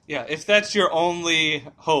Jeff. Yeah. If that's your only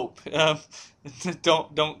hope,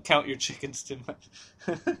 don't count your chickens too much.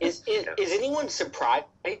 Is anyone surprised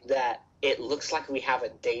that it looks like we have a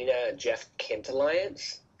Dana-Jeff Kent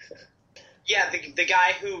alliance? Yeah, the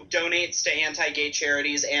guy who donates to anti-gay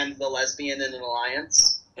charities and the lesbian in an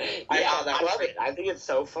alliance. I love it. I think it's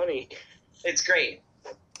so funny. It's great.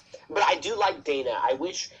 But I do like Dana.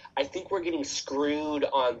 I think we're getting screwed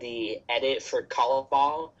on the edit for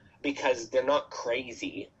Call because they're not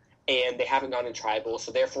crazy and they haven't gone to tribal,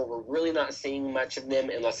 so therefore we're really not seeing much of them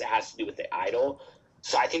unless it has to do with the idol.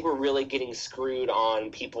 So I think we're really getting screwed on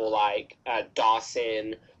people like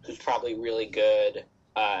Dawson, who's probably really good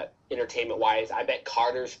entertainment-wise. I bet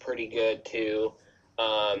Carter's pretty good too.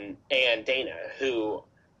 And Dana, who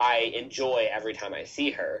I enjoy every time I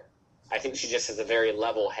see her. I think she just has a very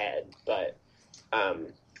level head. But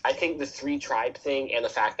I think the 3-tribe thing and the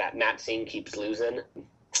fact that Matt Singh keeps losing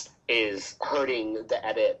is hurting the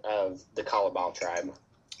edit of the Kalabal tribe.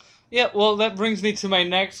 Yeah, well, that brings me to my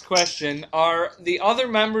next question. Are the other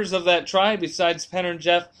members of that tribe, besides Penner and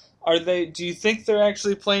Jeff, do you think they're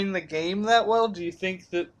actually playing the game that well? Do you think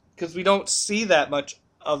that, because we don't see that much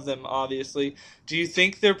of them, obviously, do you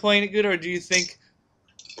think they're playing it good, or do you think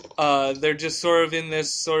they're just sort of in this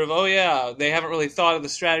sort of, oh yeah, they haven't really thought of the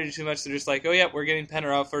strategy too much, they're just like, oh yeah, we're getting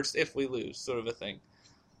Penner out first if we lose, sort of a thing?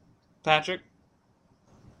 Patrick?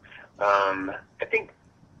 I think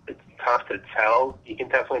it's tough to tell. You can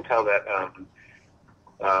definitely tell that,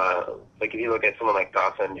 like if you look at someone like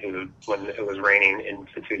Dawson, who, when it was raining,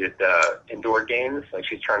 instituted indoor games, like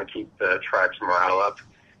she's trying to keep the tribe's morale up.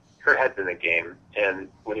 Her head's in the game. And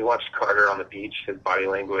when you watch Carter on the beach, his body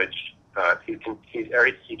language, you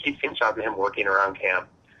keep seeing shots of him working around camp.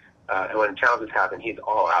 And when challenges happen, he's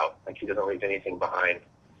all out. Like he doesn't leave anything behind.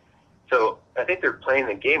 So I think they're playing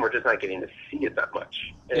the game. We're just not getting to see it that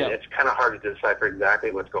much. And it's kind of hard to decipher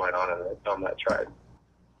exactly what's going on that tribe.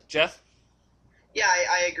 Jeff? Yeah,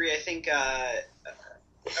 I agree. I think, to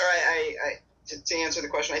answer the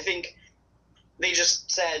question, I think they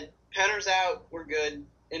just said, Penner's out, we're good,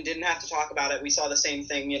 and didn't have to talk about it. We saw the same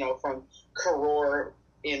thing, from Karor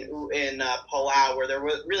in Palau, where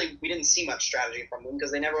we didn't see much strategy from them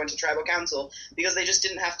because they never went to tribal council because they just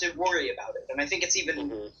didn't have to worry about it. And I think it's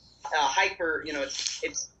even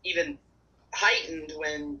it's even heightened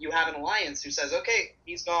when you have an alliance who says, okay,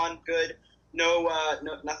 he's gone, good, no,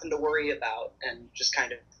 nothing to worry about, and just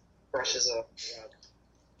kind of brushes a rug.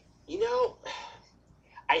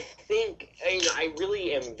 I think, I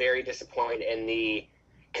really am very disappointed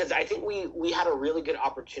because I think we had a really good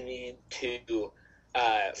opportunity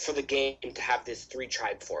for the game to have this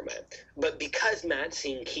 3-tribe format. But because Matt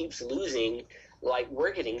Singh keeps losing,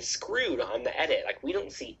 we're getting screwed on the edit. We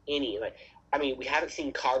don't see any, we haven't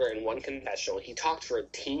seen Carter in one confessional. He talked for a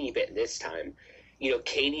teeny bit this time.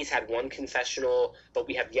 Katie's had one confessional, but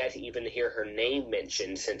we have yet to even hear her name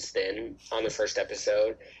mentioned since then on the first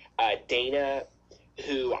episode. Dana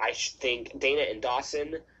and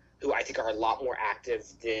Dawson, who I think are a lot more active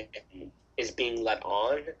than is being let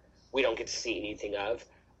on, we don't get to see anything of.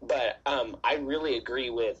 But I really agree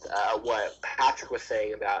with what Patrick was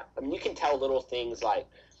saying about, you can tell little things like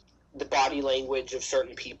the body language of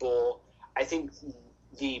certain people. I think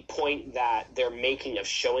the point that they're making of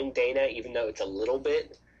showing Dana, even though it's a little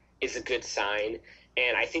bit, is a good sign.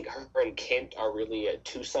 And I think her and Kent are really a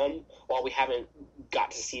twosome. While we haven't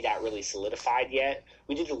got to see that really solidified yet,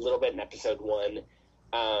 we did a little bit in episode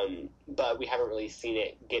 1, but we haven't really seen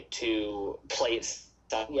it get to play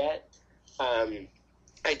itself yet.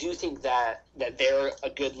 I do think that they're a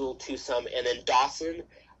good little twosome, and then Dawson,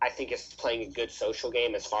 I think, is playing a good social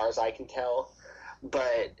game as far as I can tell.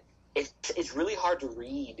 But it's really hard to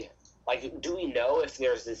read. Like, do we know if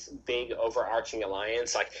there's this big overarching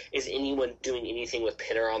alliance? Like, is anyone doing anything with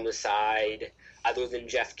Pinner on the side other than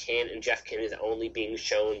Jeff Kent, and Jeff Kent is only being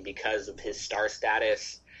shown because of his star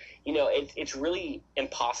status? You know, it's really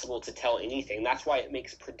impossible to tell anything. That's why it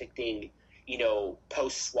makes predicting, you know,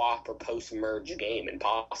 post-swap or post-merge game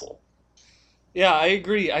impossible. Yeah, I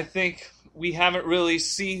agree. I think we haven't really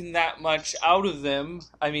seen that much out of them.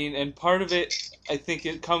 I mean, and part of it, I think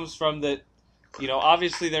it comes from that, you know,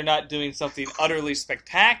 obviously they're not doing something utterly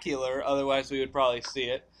spectacular, otherwise we would probably see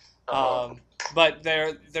it. But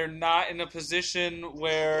they're not in a position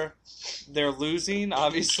where they're losing.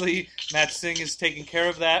 Obviously, Matt Singh has taken care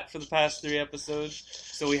of that for the past 3 episodes,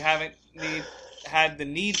 so we haven't had the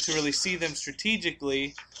need to really see them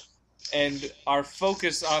strategically, and our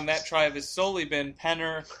focus on that tribe has solely been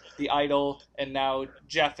Penner, the Idol, and now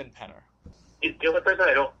Jeff and Penner. The only person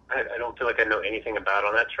I don't feel like I know anything about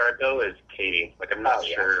on that chart though is Katie. Like, I'm not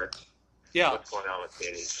sure what's going on with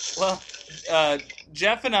Katie. Well,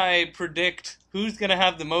 Jeff and I predict who's going to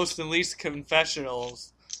have the most and least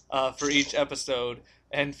confessionals for each episode,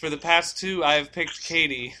 and for the past 2, I have picked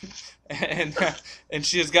Katie, and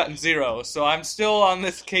she has gotten 0. So I'm still on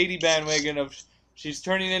this Katie bandwagon of she's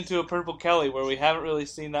turning into a Purple Kelly, where we haven't really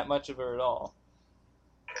seen that much of her at all.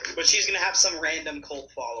 But she's going to have some random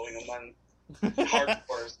cult following among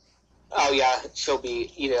hardcores. Oh, yeah, she'll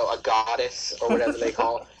be, you know, a goddess, or whatever they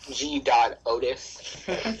call G. Otis.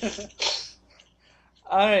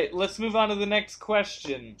 All right, let's move on to the next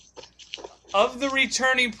question. Of the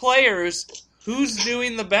returning players, who's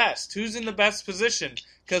doing the best? Who's in the best position?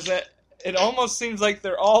 Because it almost seems like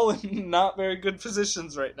they're all in not very good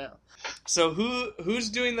positions right now. So who's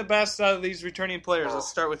doing the best out of these returning players? Let's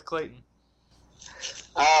start with Clayton.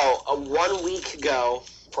 1 week ago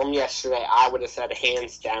from yesterday, I would have said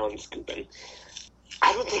hands down Scoopin.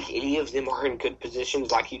 I don't think any of them are in good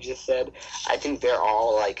positions, like you just said. I think they're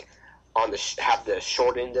all like have the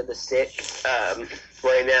short end of the stick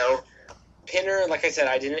right now. Pinner, like I said,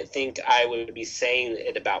 I didn't think I would be saying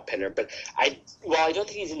it about Pinner, but while I don't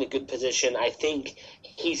think he's in a good position, I think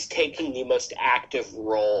he's taking the most active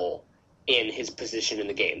role in his position in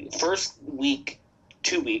the game. First week,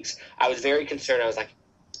 2 weeks, I was very concerned. I was like,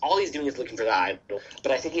 all he's doing is looking for the idol.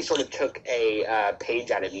 But I think he sort of took a page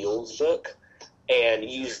out of Yule's book and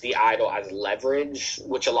used the idol as leverage,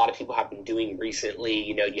 which a lot of people have been doing recently.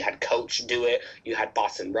 You know, you had Coach do it, you had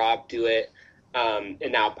Boston Rob do it,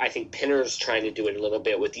 and now I think Pinner's trying to do it a little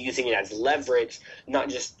bit with using it as leverage, not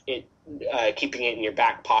just keeping it in your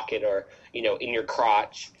back pocket or, you know, in your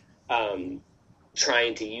crotch,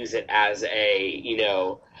 trying to use it as a, you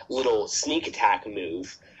know, little sneak attack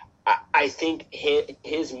move. I think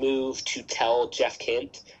his move to tell Jeff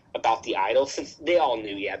Kent about the idol, since they all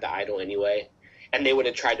knew he had the idol anyway, and they would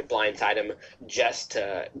have tried to blindside him just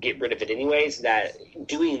to get rid of it anyways, that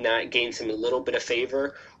doing that gains him a little bit of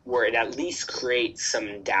favor, where it at least creates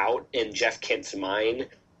some doubt in Jeff Kent's mind.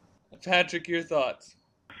 Patrick, your thoughts?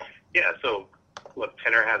 Yeah, so look,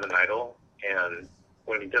 Penner has an idol, and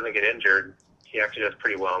when he doesn't get injured, he actually does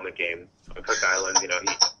pretty well in the game. On Cook Island, you know,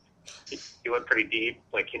 he went pretty deep.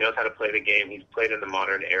 Like, he knows how to play the game. He's played in the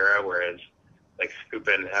modern era, whereas, like,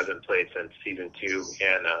 Scoopin hasn't played since Season 2,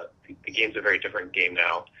 and the game's a very different game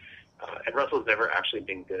now. And Russell's never actually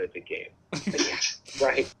been good at the game.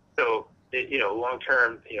 Right. So, you know,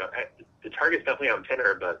 long-term, you know, the target's definitely on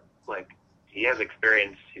Pinner, but, like, he has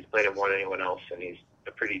experience. He's played it more than anyone else, and he's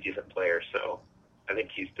a pretty decent player, so I think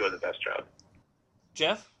he's doing the best job.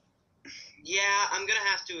 Jeff? Yeah, I'm going to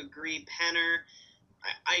have to agree. Penner,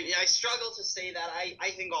 I struggle to say that. I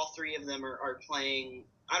think all 3 of them are playing.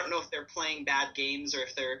 I don't know if they're playing bad games or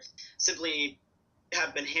if they're simply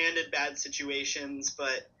have been handed bad situations,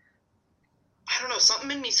 but I don't know. Something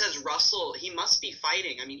in me says Russell, he must be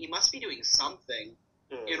fighting. I mean, he must be doing something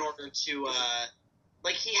in order to,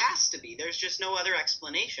 like, he has to be. There's just no other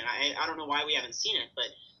explanation. I don't know why we haven't seen it, but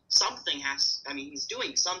something he's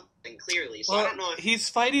doing something clearly. So I don't know if he's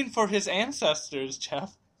fighting for his ancestors,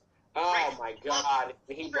 Jeff. Oh my God!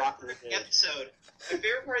 He brought me the episode. My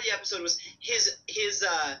favorite part of the episode was his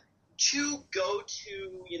 2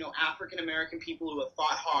 go-to, you know, African American people who have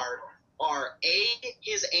fought hard are A,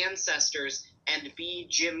 his ancestors, and B,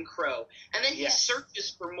 Jim Crow. And then he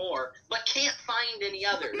searches for more, but can't find any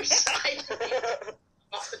others.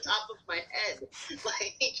 Off the top of my head.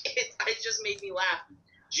 Like, it just made me laugh.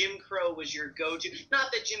 Jim Crow was your go-to.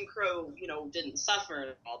 Not that Jim Crow, didn't suffer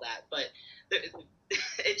and all that, but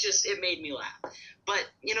it made me laugh. But,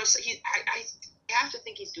 so I have to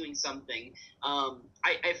think he's doing something.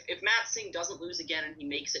 If Matt Singh doesn't lose again and he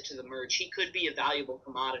makes it to the merge, he could be a valuable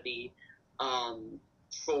commodity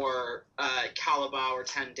for Calabao or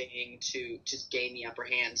Tending to just gain the upper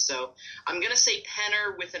hand. So I'm going to say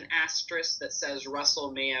Penner with an asterisk that says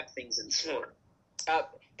Russell may have things in store.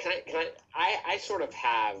 I sort of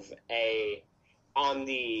have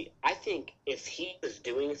I think if he was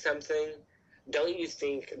doing something, don't you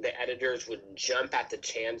think the editors would jump at the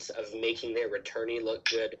chance of making their returnee look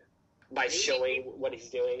good by showing what he's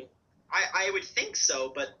doing? I would think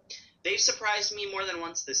so, but they've surprised me more than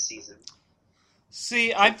once this season.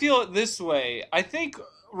 See, I feel it this way. I think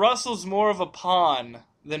Russell's more of a pawn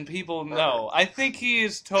than people know. I think he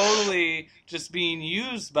is totally just being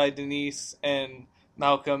used by Denise and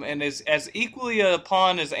Malcolm, and is as equally a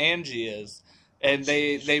pawn as Angie is. And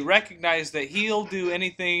they recognize that he'll do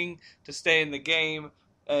anything to stay in the game,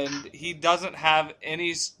 and he doesn't have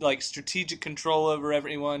any strategic control over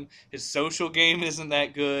everyone. His social game isn't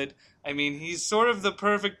that good. I mean, he's sort of the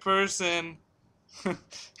perfect person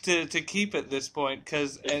to keep at this point,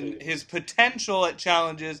 and his potential at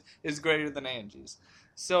challenges is greater than Angie's.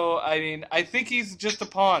 So, I mean, I think he's just a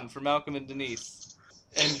pawn for Malcolm and Denise,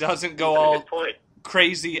 and doesn't go all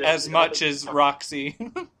crazy as much as Roxy.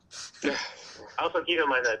 Also, keep in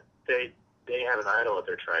mind that they have an idol at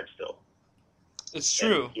their tribe still. It's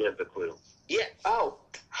true. And he has the clue. Yeah. Oh,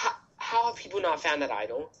 how have people not found that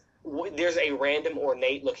idol? There's a random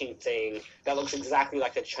ornate-looking thing that looks exactly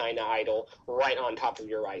like the China idol right on top of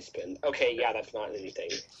your rice bin. Okay, yeah, that's not anything.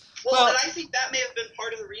 Well, and I think that may have been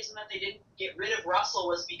part of the reason that they didn't get rid of Russell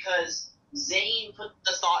was because Zayn put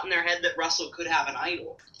the thought in their head that Russell could have an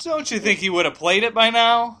idol. Don't you think he would have played it by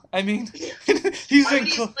now? I mean, Why would he have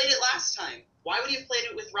played it last time? Why would he have played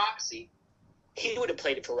it with Roxy? He would have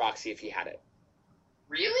played it for Roxy if he had it.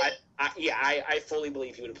 Really? I fully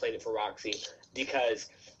believe he would have played it for Roxy because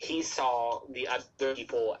he saw the other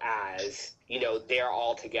people as, they're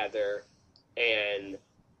all together and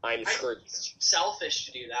I'm screwed. It's selfish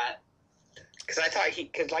to do that.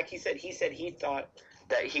 Because like he said he thought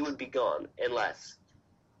that he would be gone unless.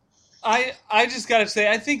 I just gotta say,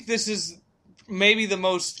 I think this is maybe the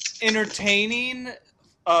most entertaining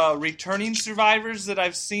returning survivors that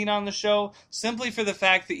I've seen on the show, simply for the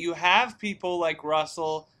fact that you have people like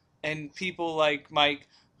Russell and people like Mike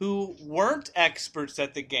who weren't experts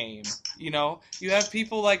at the game. You have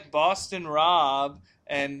people like Boston Rob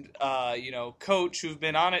and Coach who've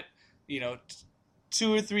been on it,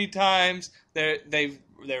 2 or 3 times. They're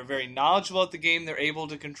very knowledgeable at the game. They're able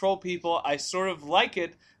to control people. I sort of like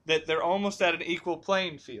it that they're almost at an equal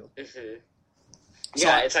playing field. Mm-hmm.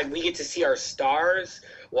 Yeah, it's like we get to see our stars.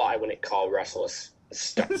 Well, I wouldn't call Russell a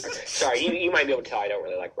star. Sorry, you might be able to tell I don't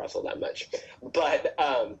really like Russell that much. But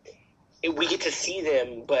we get to see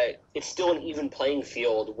them, but it's still an even playing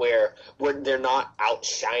field where they're not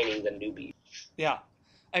outshining the newbies. Yeah.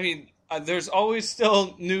 I mean, there's always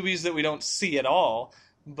still newbies that we don't see at all,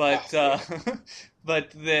 but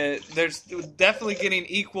but there's definitely getting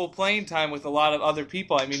equal playing time with a lot of other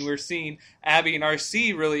people. I mean, we're seeing Abby and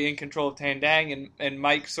RC really in control of Tandang, and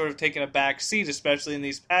Mike sort of taking a back seat, especially in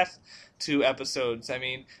these past 2 episodes. I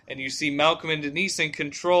mean, and you see Malcolm and Denise in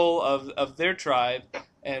control of their tribe,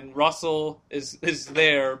 and Russell is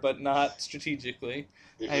there, but not strategically.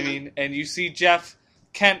 Mm-hmm. I mean, and you see Jeff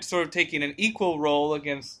Kent sort of taking an equal role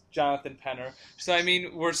against Jonathan Penner. So, I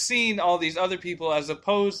mean, we're seeing all these other people as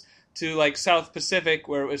opposed to, like, South Pacific,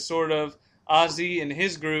 where it was sort of Ozzy and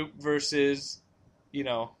his group versus,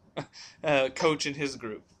 Coach and his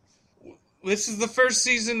group. This is the first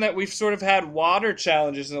season that we've sort of had water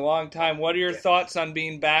challenges in a long time. What are your thoughts on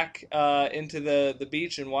being back into the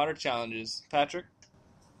beach and water challenges, Patrick?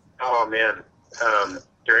 Oh, man. As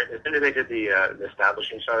soon as they did the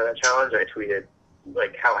establishing shot of that challenge, I tweeted,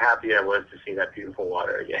 how happy I was to see that beautiful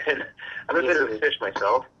water again. I'm a bit of a fish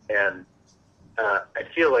myself, and I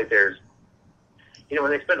feel like there's, when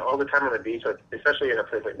they spend all the time on the beach, especially in a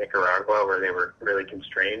place like Nicaragua where they were really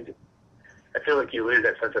constrained, I feel like you lose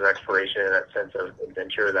that sense of exploration and that sense of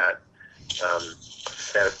adventure that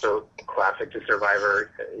is so classic to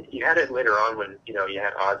Survivor. You had it later on when, you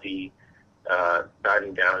had Ozzy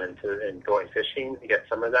diving down and going fishing. You get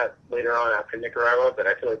some of that later on after Nicaragua, but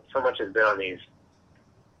I feel like so much has been on these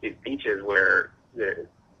beaches where they're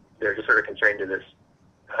just sort of constrained to this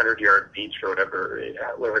 100-yard beach or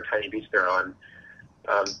whatever tiny beach they're on.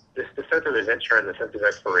 The sense of adventure and the sense of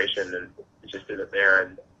exploration, and it just isn't there.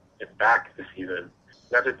 And it's back this season,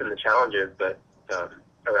 not just in the challenges, but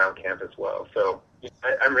around camp as well. So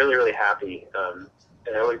I'm really, really happy.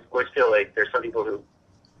 And I always feel like there's some people who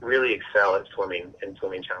really excel at swimming and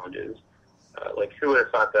swimming challenges. Like, who would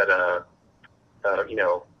have thought that,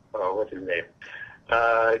 what's his name?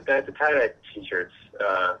 The tie-dye t-shirts,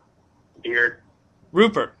 Beard.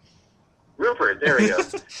 Rupert, there we go.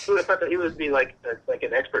 Who would have thought that he would be like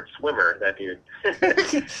an expert swimmer, that dude?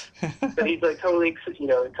 But he's like totally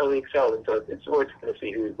excelled, and so it's always fun to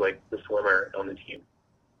see who's like the swimmer on the team.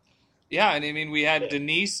 Yeah, and I mean, we had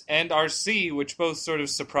Denise and RC, which both sort of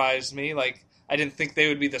surprised me. Like, I didn't think they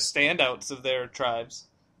would be the standouts of their tribes.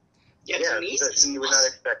 Yeah, Denise. You would not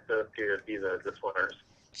expect those two to be the swimmers.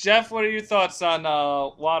 Jeff, what are your thoughts on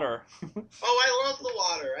water? I love the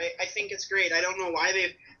water. I think it's great. I don't know why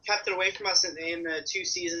they've kept it away from us in the 2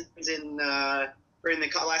 seasons or in the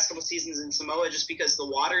last couple seasons in Samoa, just because the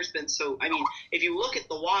water's been so. I mean, if you look at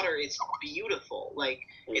the water, it's beautiful. Like,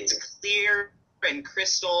 it's clear and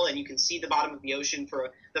crystal, and you can see the bottom of the ocean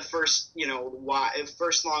for the first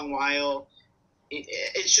long while.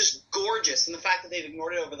 It's just gorgeous, and the fact that they've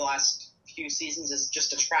ignored it over the last few seasons is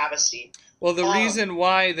just a travesty. Well, the reason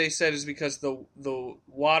why they said is because the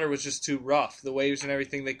water was just too rough. The waves and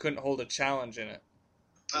everything, they couldn't hold a challenge in it.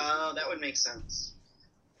 That would make sense.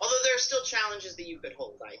 Although there are still challenges that you could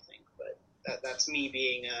hold, I think, but that's me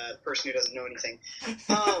being a person who doesn't know anything.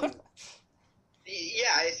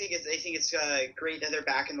 Yeah, I think it's great that they're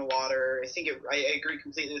back in the water. I agree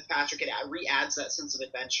completely with Patrick. It re-adds that sense of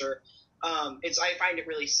adventure. I find it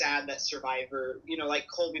really sad that Survivor, like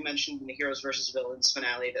Colby mentioned in the Heroes versus Villains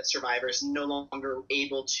finale, that Survivor is no longer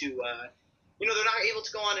able to, they're not able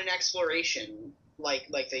to go on an exploration like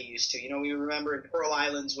they used to. We remember in Pearl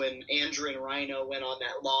Islands when Andrew and Rhino went on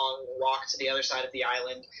that long walk to the other side of the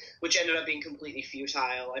island, which ended up being completely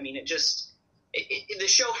futile. I mean, the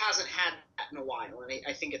show hasn't had that in a while, and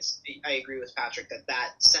I think I agree with Patrick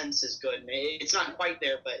that sense is good. It's not quite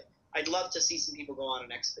there, but I'd love to see some people go on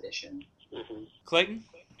an expedition. Mm-hmm. Clayton?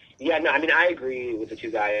 Yeah, no, I mean, I agree with the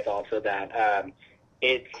two guys also that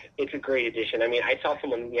it's a great addition. I mean, I saw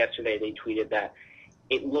someone yesterday, they tweeted that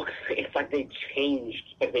it's like they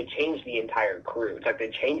changed the entire crew. It's like they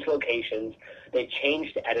changed locations, they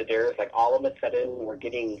changed editors, like all of a sudden we're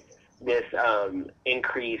getting this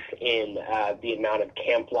increase in the amount of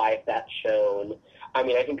camp life that's shown. I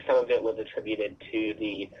mean, I think some of it was attributed to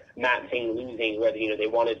the Matt thing losing, where they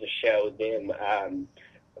wanted to show them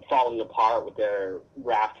falling apart with their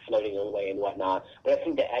raft floating away and whatnot. But I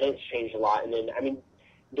think the edits changed a lot. And then, I mean,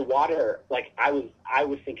 the water, like, I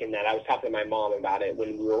was thinking that. I was talking to my mom about it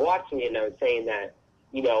when we were watching it, and I was saying that,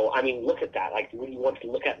 I mean, look at that. Like, when you want to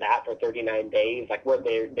look at that for 39 days, like, where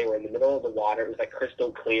they were in the middle of the water. It was, like,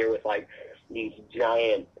 crystal clear with, like, these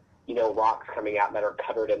giant, rocks coming out that are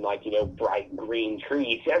covered in, like, bright green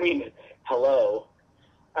trees. I mean, hello.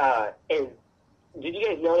 And did you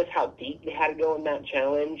guys notice how deep they had to go in that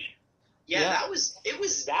challenge? Yeah.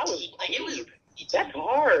 That's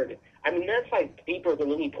hard. I mean, that's, like, deeper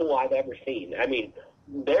than any pool I've ever seen. I mean,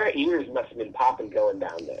 their ears must have been popping going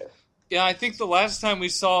down there. Yeah, I think the last time we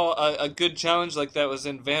saw a good challenge like that was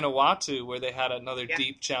in Vanuatu, where they had another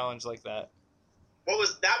deep challenge like that.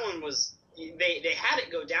 That one was... They had it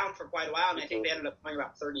go down for quite a while, and I think they ended up going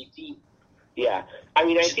about 30 feet. Yeah. I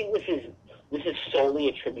mean, I think this is solely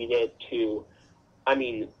attributed to, I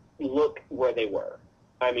mean, look where they were.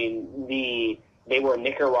 I mean, they were in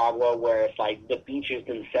Nicaragua, where it's like the beaches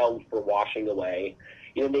themselves were washing away.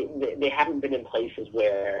 They haven't been in places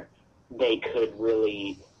where they could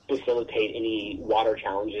really facilitate any water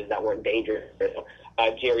challenges that weren't dangerous.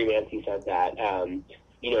 Jerry Mancy said that,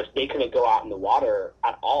 they couldn't go out in the water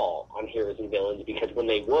at all on Heroes and Villains, because when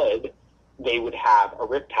they would have a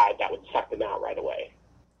riptide that would suck them out right away.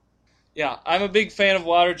 Yeah, I'm a big fan of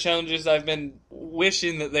water challenges. I've been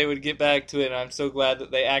wishing that they would get back to it, and I'm so glad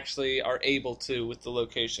that they actually are able to with the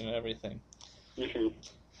location and everything. Mm-hmm.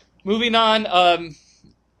 Moving on,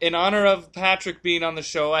 in honor of Patrick being on the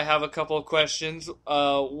show, I have a couple of questions.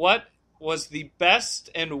 What was the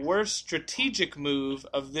best and worst strategic move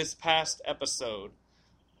of this past episode?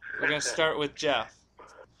 We're going to start with Jeff.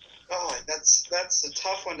 Oh, that's a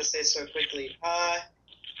tough one to say so quickly.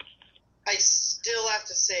 I still have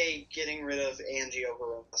to say getting rid of Angie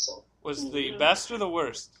over Russell. Was the best or the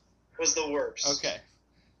worst? Was the worst. Okay.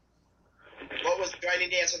 Do I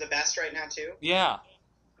need to answer the best right now, too? Yeah.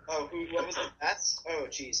 Oh, what was the best? Oh,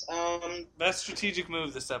 jeez. Best strategic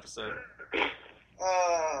move this episode.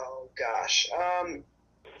 Oh, gosh.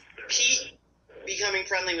 Becoming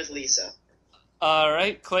friendly with Lisa. All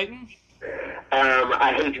right, Clayton.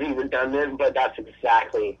 I hate to be redundant, but that's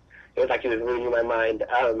exactly. It was like it was reading my mind.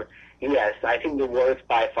 Yes, I think the worst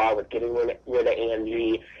by far was getting rid of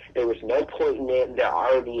Angie. There was no point in it. They're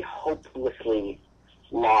already hopelessly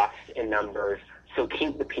lost in numbers. So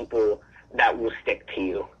keep the people that will stick to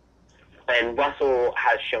you. And Russell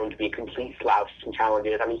has shown to be a complete slouch in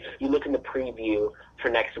challenges. I mean, you look in the preview for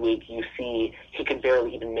next week, you see he could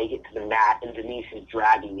barely even make it to the mat, and Denise is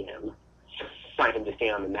dragging him, trying him to stay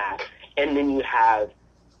on the mat. And then you have,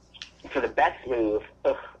 for the best move,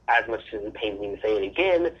 as much as it pains me to say it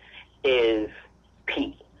again, is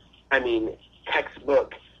Pete. I mean,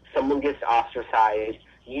 textbook, someone gets ostracized,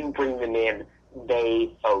 you bring them in,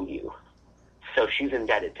 they owe you. So she's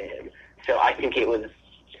indebted to him. So I think it was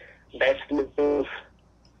best move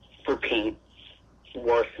for Pete,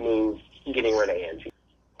 worst move getting rid of Angie.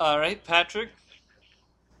 All right, Patrick.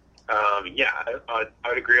 Yeah, I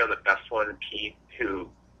would agree on the best one, Pete, who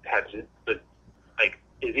had the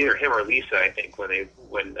is either him or Lisa. I think when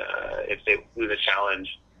if they lose a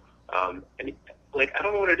challenge, and I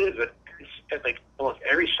don't know what it is, but it's, almost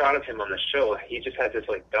every shot of him on the show, he just has this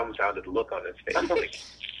dumbfounded look on his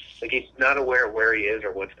face, like he's not aware of where he is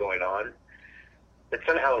or what's going on. But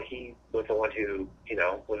somehow he was the one who,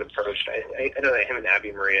 was approached. I know that him and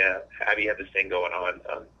Abby had this thing going on.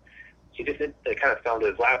 He just kind of fell into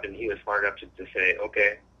his lap, and he was smart enough to say,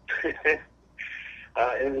 okay.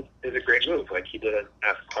 And it was a great move. He didn't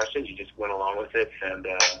ask questions. He just went along with it. And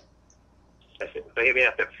but he may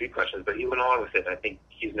have to have a few questions, but he went along with it. I think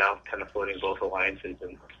he's now kind of floating both alliances,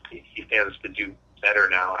 and he stands to do better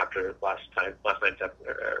now after last night's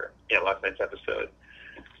episode.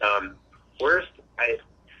 Worst, I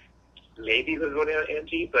maybe was voting on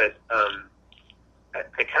Angie, but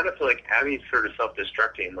I kind of feel like Abby's sort of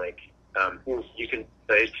self-destructing. You can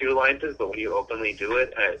say two alliances, but when you openly do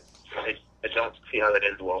it, I don't see how that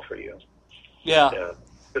ends well for you. Yeah.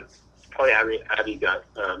 But probably Abby got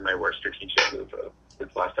my worst strategic move of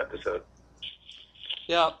this last episode.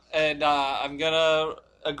 Yeah, and I'm going to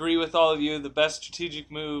agree with all of you. The best strategic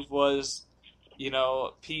move was,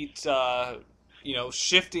 Pete,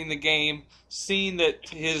 shifting the game, seeing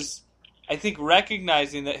that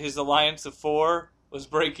recognizing that his alliance of 4 was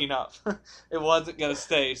breaking up. It wasn't going to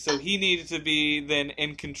stay. So he needed to be then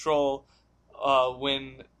in control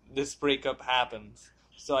when this breakup happens.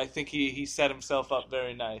 So I think he set himself up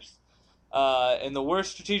very nice. And the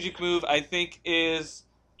worst strategic move, I think, is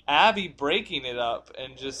Abby breaking it up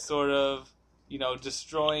and just sort of,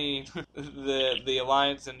 destroying the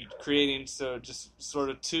alliance and creating just sort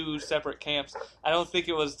of two separate camps. I don't think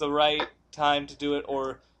it was the right time to do it,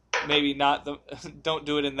 or maybe don't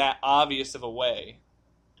do it in that obvious of a way.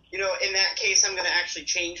 In that case, I'm going to actually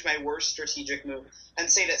change my worst strategic move and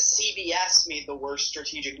say that CBS made the worst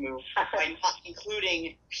strategic move by not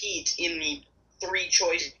including Pete in the 3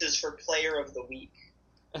 choices for Player of the Week.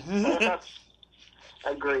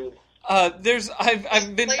 Agreed. I've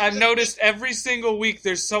noticed every single week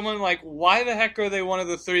there's someone why the heck are they one of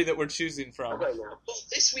the 3 that we're choosing from? Right now. Well,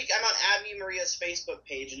 this week I'm on Abby Maria's Facebook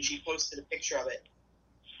page, and she posted a picture of it.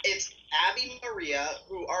 It's Abby Maria,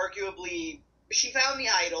 who arguably, she found the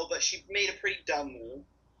idol, but she made a pretty dumb move.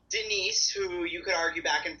 Denise, who you could argue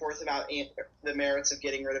back and forth about the merits of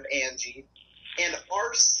getting rid of Angie. And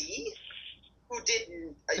RC, who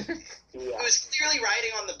didn't, who was clearly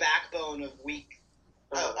riding on the backbone of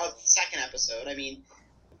the second episode. I mean,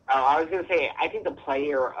 I was going to say, I think the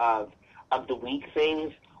player of the week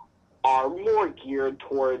things are more geared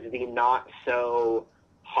towards the not so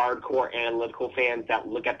hardcore analytical fans that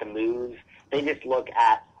look at the moves. They just look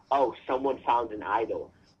at, someone found an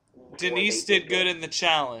idol. Denise did good in the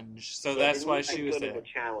challenge, so that's why she was there. In the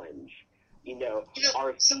challenge,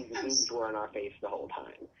 our moves were in our face the whole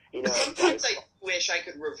time. Sometimes I wish I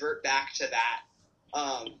could revert back to that,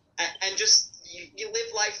 and just you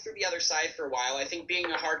live life through the other side for a while. I think being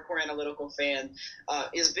a hardcore analytical fan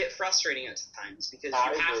is a bit frustrating at times because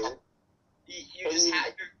you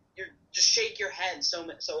just shake your head so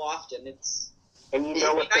often. And what's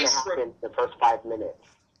going to happen in the first 5 minutes.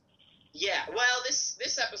 Yeah, well,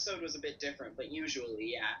 this episode was a bit different, but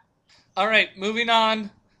usually, yeah. All right, moving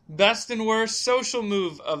on. Best and worst social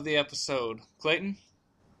move of the episode. Clayton?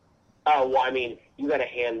 Oh, well, I mean, you got to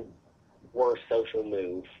hand worst social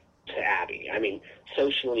move to Abby. I mean,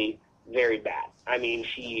 socially, very bad. I mean,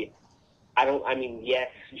 yes,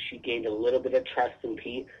 she gained a little bit of trust in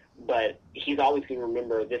Pete, but he's always going to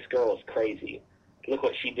remember this girl is crazy. Look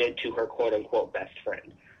what she did to her quote-unquote best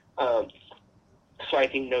friend. So I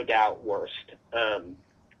think no doubt worst.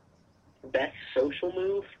 Best social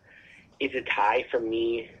move is a tie for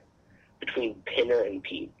me between Pinner and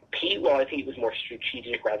Pete. Pete, well, I think it was more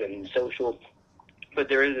strategic rather than social, but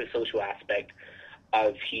there is a social aspect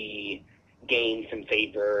of he gained some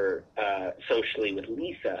favor socially with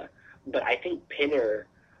Lisa. But I think Pinner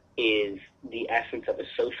is the essence of a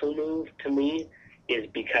social move to me, is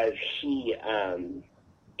because he,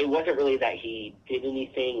 it wasn't really that he did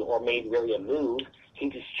anything or made really a move. He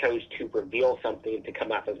just chose to reveal something to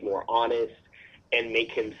come off as more honest and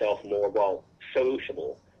make himself more, well,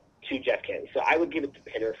 sociable to Jeff Kent. So I would give it to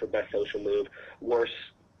Pinner for best social move. Worst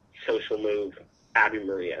social move, Abby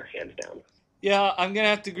Maria, hands down. Yeah, I'm going to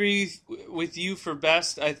have to agree with you for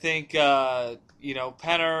best. I think,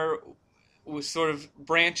 Penner was sort of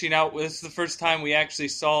branching out. This is the first time we actually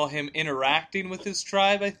saw him interacting with his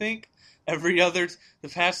tribe, I think. The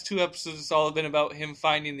past 2 episodes, it's all been about him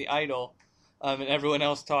finding the idol and everyone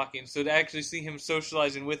else talking. So to actually see him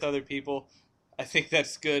socializing with other people, I think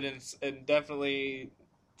that's good and definitely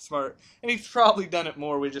smart. And he's probably done it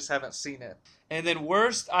more, we just haven't seen it. And then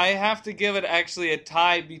worst, I have to give it actually a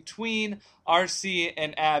tie between RC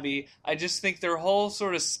and Abby. I just think their whole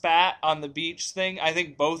sort of spat on the beach thing, I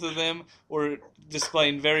think both of them were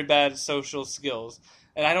displaying very bad social skills.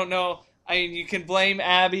 And I don't know, you can blame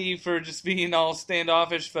Abby for just being all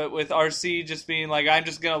standoffish, but with RC just being like, I'm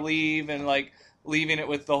just going to leave, and like leaving it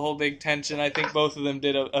with the whole big tension, I think both of them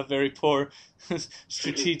did a very poor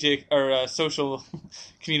strategic or social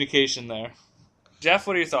communication there. Jeff,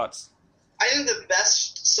 what are your thoughts? I think the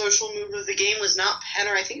best social move of the game was not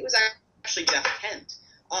Penner. I think it was actually Jeff Kent.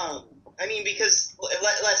 Because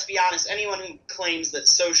let's be honest, anyone who claims that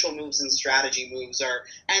social moves and strategy moves are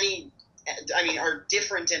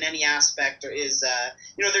different in any aspect, or is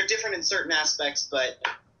they're different in certain aspects, but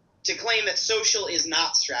to claim that social is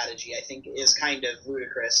not strategy, I think, is kind of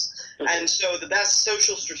ludicrous. And so the best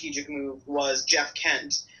social strategic move was Jeff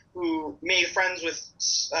Kent, who made friends with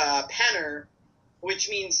Penner, which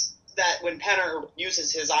means that when Penner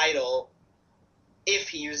uses his idol, if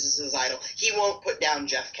he uses his idol, he won't put down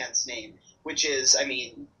Jeff Kent's name, which is,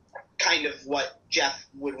 kind of what Jeff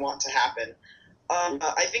would want to happen.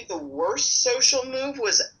 I think the worst social move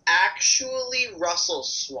was actually Russell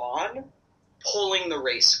Swan pulling the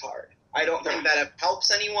race card. I don't think that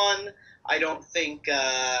helps anyone. I don't think.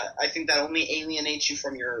 I think that only alienates you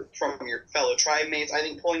from your fellow tribe mates. I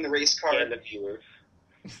think pulling the race card and the viewers.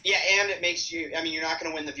 Yeah, and it makes you. You're not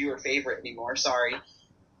going to win the viewer favorite anymore. Sorry.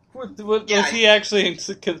 Was he actually in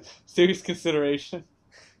serious consideration?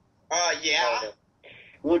 Yeah. Oh, no.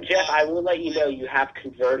 Well, Jeff, I will let you know you have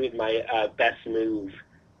converted my best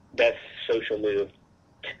social move,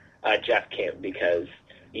 Jeff Kent, because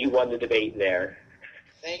you won the debate there.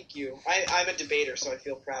 Thank you. I'm a debater, so I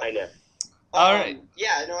feel proud. I know. All right.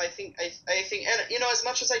 Yeah, no, I think, and as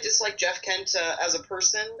much as I dislike Jeff Kent as a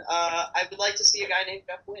person, I would like to see a guy named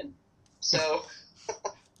Jeff win. So.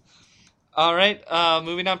 All right.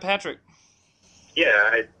 Moving on, Patrick.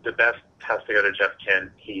 Yeah, the best has to go to Jeff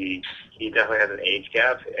Kent. He definitely has an age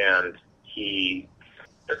gap, and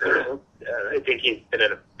I think he's been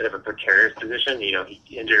in a bit of a precarious position. He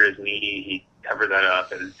injured his knee, he covered that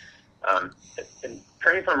up, and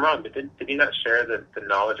correct me if I'm wrong, but did he not share the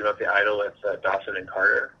knowledge about the idol with Dawson and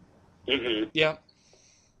Carter? Mm-hmm. Yeah.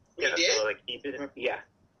 He did? So, he did. Yeah.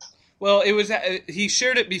 Well, it was he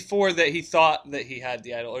shared it before that he thought that he had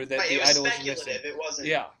the idol, or that the idol was speculative. missing. It wasn't.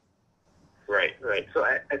 Yeah. Right. So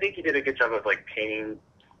I think he did a good job of painting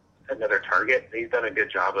another target. He's done a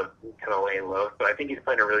good job of kind of laying low, but I think he's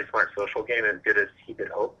playing a really smart social game, as good as he could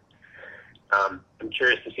hope. I'm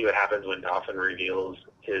curious to see what happens when Dawson reveals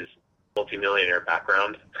his multimillionaire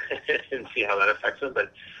background and see how that affects him.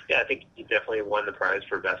 But yeah, I think he definitely won the prize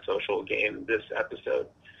for best social game this episode.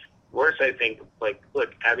 Worse, I think,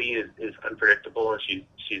 look, Abby is unpredictable, and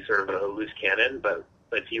she's sort of a loose cannon, but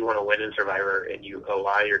if you want to win in Survivor and you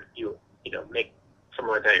ally you make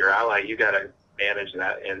someone like that your ally, you got to manage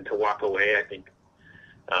that. And to walk away, I think,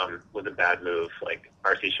 was a bad move.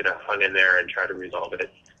 RC should have hung in there and tried to resolve it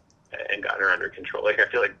and gotten her under control. I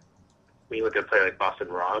feel like when you look at a player like Boston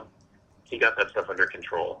Rob, he got that stuff under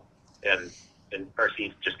control, and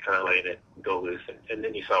RC just kind of letting it go loose, and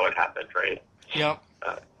then you saw what happened, right? Yep.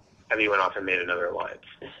 Abby went off and made another alliance.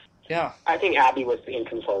 Yeah. I think Abby was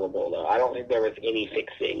inconsolable, though. I don't think there was any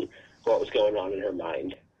fixing what was going on in her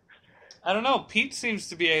mind. I don't know. Pete seems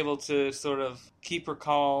to be able to sort of keep her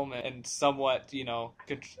calm and somewhat,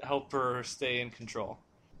 help her stay in control.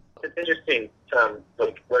 It's interesting.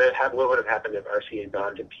 What would have happened if RC had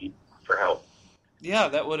gone to Pete for help? Yeah,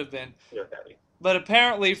 that would have been. Abby. But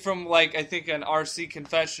apparently, from I think an RC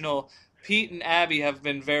confessional, Pete and Abby have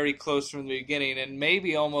been very close from the beginning, and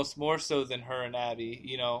maybe almost more so than her and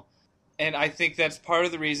Abby. And I think that's part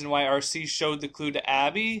of the reason why RC showed the clue to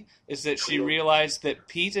Abby, is that she realized that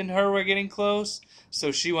Pete and her were getting close,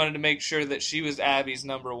 so she wanted to make sure that she was Abby's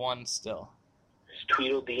number one still. It's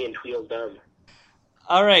Tweedledee and Tweedledum.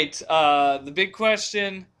 All right, the big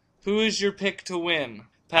question, who is your pick to win?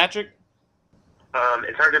 Patrick?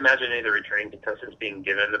 It's hard to imagine any of the returning contestants being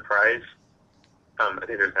given the prize. I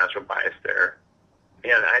think there's natural bias there.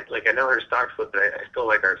 And I know her stock split, but I still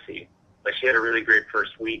like RC. Like, she had a really great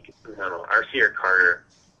first week. I don't know, RC or Carter.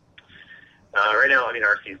 Right now, I mean,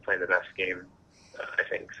 RC is playing the best game, I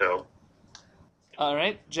think. So. All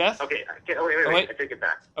right, Jeff? Okay, wait. I take it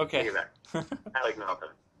back. Okay. Take it back. I like Malcolm.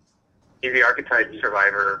 He's the archetype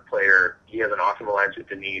survivor player. He has an awesome alliance with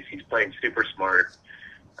Denise. He's playing super smart.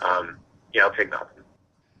 Yeah, I'll take Malcolm.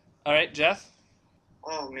 All right, Jeff?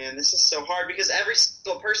 Oh, man, this is so hard because every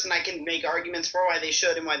single person I can make arguments for why they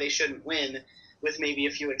should and why they shouldn't win, with maybe a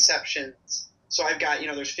few exceptions. So I've got,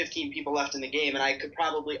 there's 15 people left in the game, and I could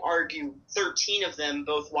probably argue 13 of them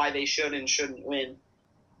both why they should and shouldn't win.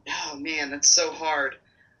 Oh, man, that's so hard.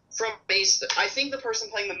 I think the person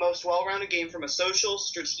playing the most well-rounded game from a social,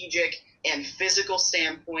 strategic, and physical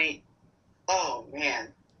standpoint, oh, man.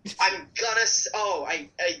 I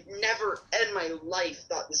never in my life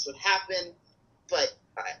thought this would happen, but,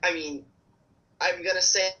 I mean, I'm going to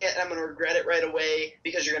say it, and I'm going to regret it right away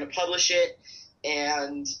because you're going to publish it,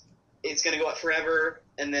 and it's going to go up forever,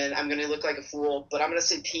 and then I'm going to look like a fool, but I'm going to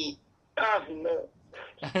say Pete. Oh, no.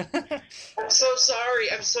 I'm so sorry.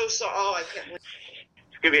 Oh, I can't believe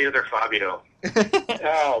It's going to be another Fabio.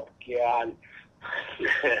 Oh, God.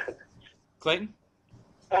 Clayton?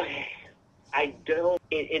 Okay. I don't.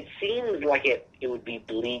 It seems like it would be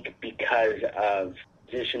bleak because of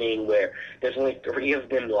positioning where there's only 3 of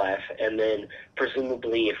them left, and then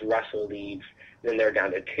presumably if Russell leaves, then they're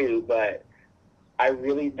down to 2, but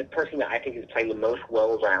the person that I think is playing the most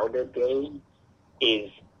well-rounded game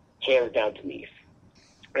is hands down Denise.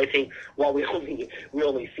 I think while we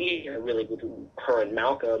only see her really with her and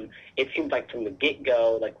Malcolm, it seems like from the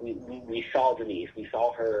get-go, like we saw Denise, we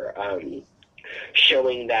saw her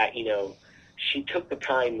showing that, she took the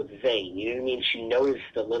time with Zane. You know what I mean? She noticed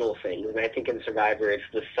the little things, and I think in Survivor it's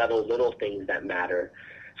the subtle little things that matter.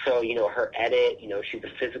 So, her edit, she's a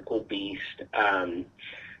physical beast.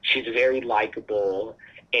 She's very likable,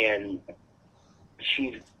 and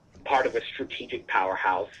she's part of a strategic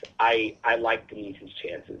powerhouse. I like Denise's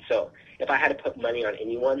chances. So if I had to put money on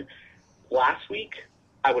anyone, last week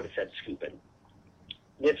I would have said Scoopin.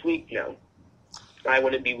 This week, no. I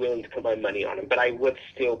wouldn't be willing to put my money on him, but I would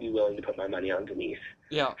still be willing to put my money on Denise.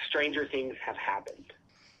 Yeah. Stranger things have happened.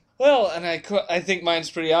 Well, and I think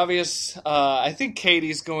mine's pretty obvious. I think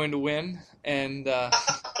Katie's going to win, and no.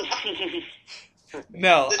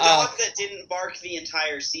 the dog that didn't bark the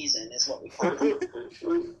entire season is what we call it.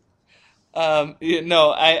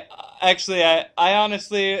 No, I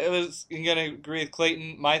honestly was going to agree with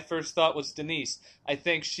Clayton. My first thought was Denise. I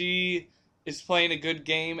think she is playing a good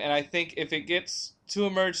game, and I think if it gets to a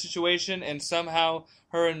merge situation and somehow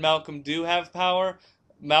her and Malcolm do have power,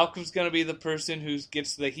 Malcolm's going to be the person who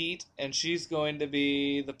gets the heat, and she's going to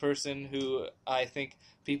be the person who I think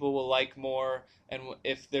people will like more, and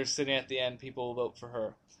if they're sitting at the end, people will vote for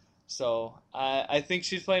her. So I think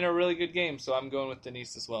she's playing a really good game, so I'm going with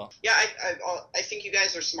Denise as well. Yeah, I think you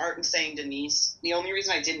guys are smart in saying Denise. The only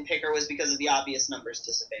reason I didn't pick her was because of the obvious numbers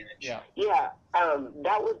disadvantage. Yeah,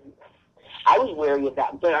 I was wary of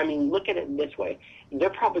that, but I mean, look at it this way. They're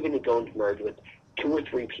probably going to go into merge with 2 or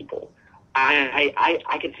 3 people.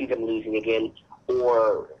 I could see them losing again,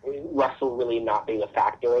 or Russell really not being a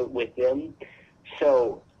factor with them.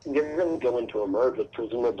 So they're going to go into a merge with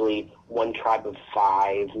presumably one tribe of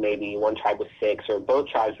 5, maybe one tribe with 6, or both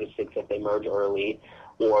tribes with 6 if they merge early,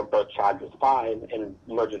 or both tribes with 5 and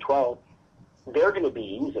merge with 12. They're going to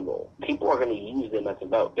be usable. People are going to use them as a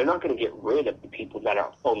vote. They're not going to get rid of the people that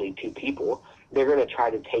are only 2 people. They're going to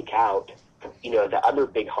try to take out, the other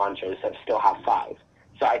big honchos that still have 5.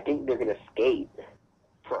 So I think they're going to skate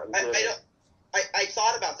for a good... I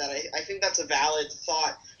thought about that. I think that's a valid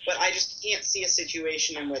thought, but I just can't see a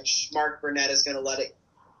situation in which Mark Burnett is going to let it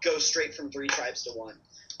go straight from 3 tribes to 1.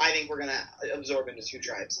 I think we're going to absorb into 2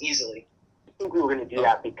 tribes easily. I think we were going to do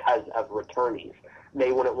that because of returnees.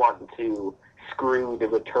 They wouldn't want to screw the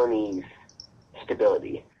returnees'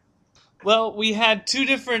 stability. Well, we had 2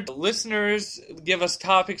 different listeners give us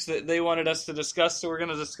topics that they wanted us to discuss, so we're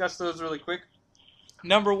going to discuss those really quick.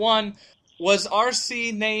 Number 1, was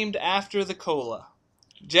RC named after the cola?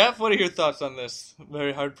 Jeff, what are your thoughts on this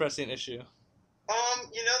very hard-pressing issue?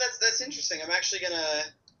 That's interesting. I'm actually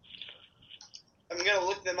I'm gonna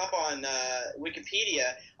look them up on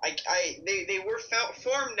Wikipedia. They were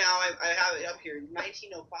formed now. I have it up here,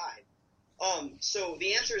 1905. So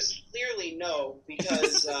the answer is clearly no,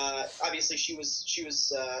 because obviously she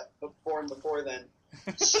was born before then.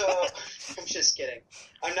 So I'm just kidding.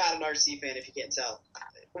 I'm not an RC fan, if you can't tell.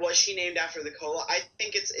 Was she named after the cola? I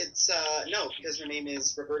think it's no, because her name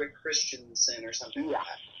is Roberta Christensen or something like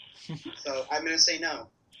that. So I'm gonna say no.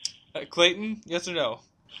 Clayton, yes or no?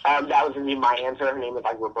 That was going to be my answer. Her name is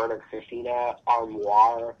like Roberta Christina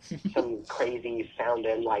Armoire, some crazy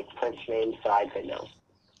sounding like French name, so I'd say no.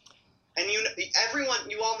 And you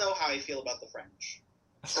all know how I feel about the French.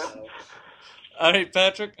 So. All right,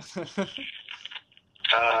 Patrick.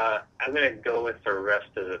 I'm going to go with the rest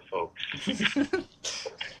of the folks.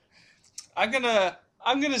 I'm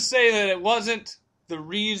gonna say that it wasn't the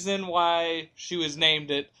reason why she was named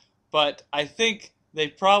it, but I think they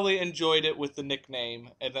probably enjoyed it with the nickname,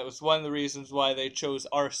 and that was one of the reasons why they chose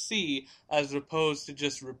RC as opposed to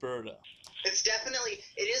just Roberta. It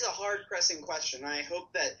is a hard-pressing question. I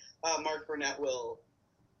hope that Mark Burnett will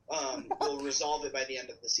resolve it by the end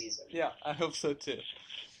of the season. Yeah, I hope so too.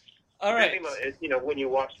 All right. When you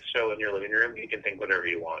watch the show in your living room, you can think whatever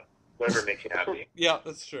you want, whatever makes you happy. Yeah,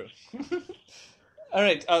 that's true. All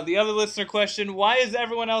right, the other listener question, why is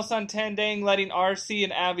everyone else on Tandang letting RC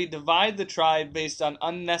and Abby divide the tribe based on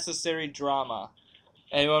unnecessary drama?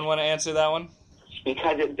 Anyone want to answer that one?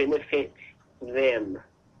 Because it benefits them.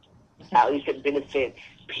 At least it benefits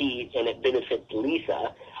Pete and it benefits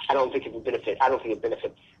Lisa. I don't think it benefits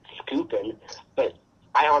Scoopin', but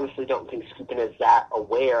I honestly don't think Scoopin' is that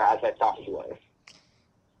aware as I thought he was.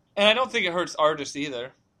 And I don't think it hurts Artis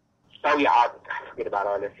either. Oh, yeah, I forget about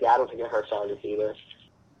Artis. Yeah, I don't think it hurts Artis either.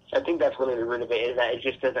 I think that's really the root of it, is that it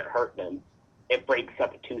just doesn't hurt them. It breaks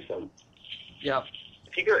up a twosome. Yeah.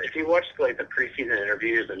 If you watch the preseason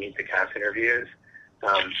interviews, the Meet the Cast interviews,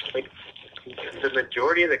 the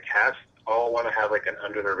majority of the cast all want to have an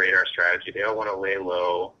under the radar strategy. They all want to lay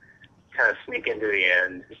low, kind of sneak into the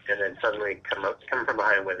end, and then suddenly come from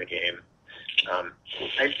behind and win the game. I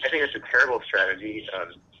think it's a terrible strategy.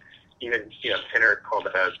 Even Tinner called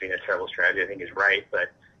it out as being a terrible strategy. I think he's right, but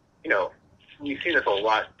we've seen this a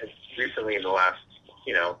lot recently in the last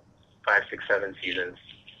 5, 6, 7 seasons.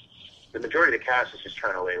 The majority of the cast is just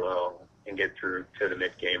trying to lay low and get through to the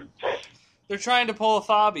mid game. They're trying to pull a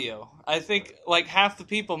Fabio. I think half the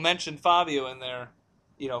people mentioned Fabio in their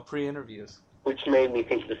pre-interviews, which made me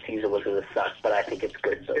think the season was going to suck. But I think it's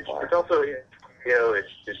good so far. It's also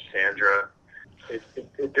it's Sandra.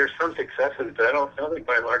 There's some successes, but I don't think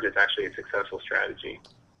by and large it's actually a successful strategy.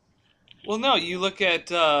 Well, no, you look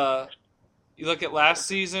at last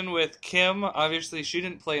season with Kim. Obviously, she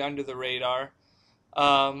didn't play under the radar.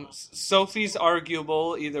 Sophie's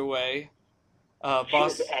arguable either way. She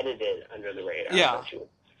was edited under the radar. Yeah.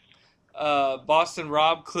 Boston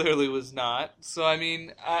Rob clearly was not. So I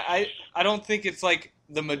mean, I don't think it's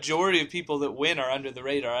the majority of people that win are under the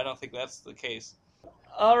radar. I don't think that's the case.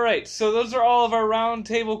 All right, so those are all of our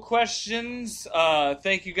roundtable questions.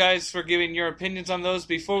 Thank you guys for giving your opinions on those.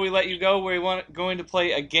 Before we let you go, we're going to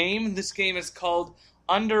play a game. This game is called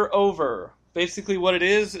Under Over. Basically what it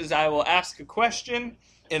is I will ask a question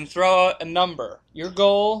and throw out a number. Your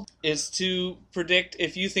goal is to predict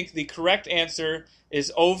if you think the correct answer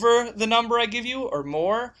is over the number I give you, or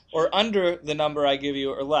more, or under the number I give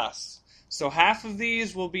you, or less. So half of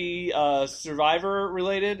these will be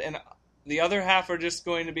Survivor-related, and the other half are just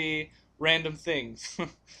going to be random things.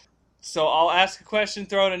 So I'll ask a question,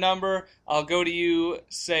 throw out a number, I'll go to you,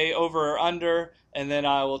 say over or under, and then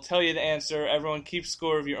I will tell you the answer. Everyone keep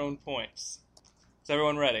score of your own points. Is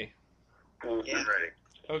everyone ready? Yeah. I'm ready.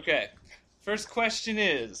 Okay. First question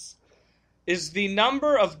is the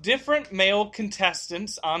number of different male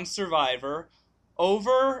contestants on Survivor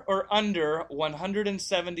over or under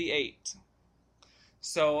 178?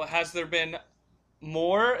 So has there been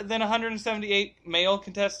more than 178 male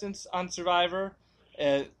contestants on Survivor?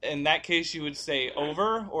 In that case, you would say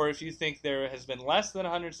over, or if you think there has been less than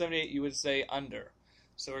 178, you would say under.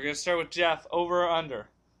 So we're going to start with Jeff. Over or under?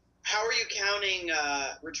 How are you counting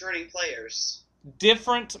returning players?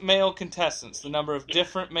 Different male contestants. The number of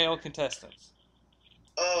different male contestants.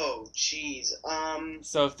 Oh, jeez.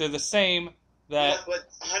 So if they're the same, that... What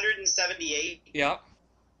 178? Yeah.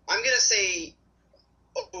 I'm going to say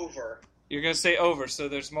over. You're going to say over, so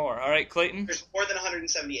there's more. All right, Clayton? There's more than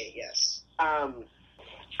 178, yes.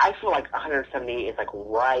 I feel like 178 is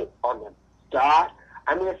right on the dot.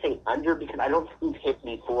 I'm going to say under because I don't think we've hit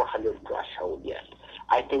the 400 threshold yet.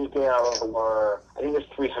 I think there's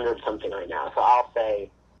 300 something right now, so I'll say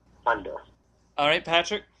under. All right,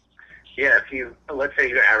 Patrick? Yeah, let's say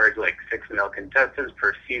you average like 6 male contestants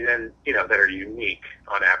per season, that are unique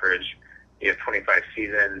on average. You have 25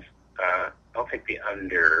 seasons. I'll take the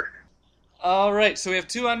under. All right, so we have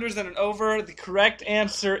 2 unders and an over. The correct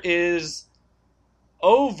answer is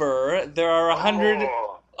over. There are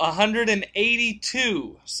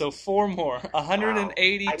 182, so 4 more.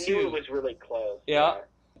 182. I knew it was really close. Yeah.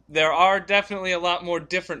 There are definitely a lot more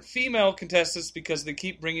different female contestants because they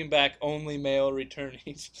keep bringing back only male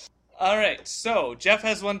returnees. All right, so Jeff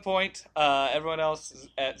has 1 point. Everyone else is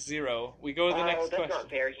at 0. We go to the next question. That's not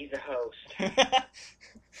fair. He's a host.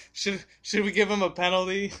 Should we give him a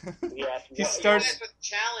penalty? Yes. He starts with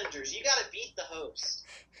challengers. You got to beat the host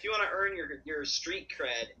if you want to earn your street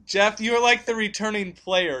cred. Jeff, you're like the returning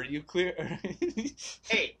player. You clear.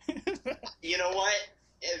 Hey, you know what?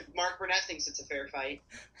 If Mark Burnett thinks it's a fair fight.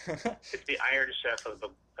 It's the Iron Chef of the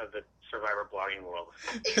Survivor blogging world.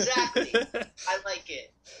 Exactly. I like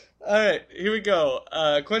it. All right, here we go.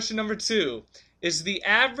 Question number 2. Is the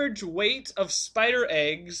average weight of spider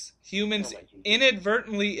eggs humans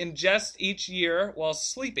inadvertently ingest each year while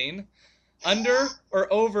sleeping under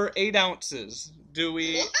or over 8 ounces? Do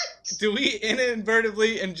we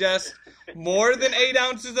inadvertently ingest more than 8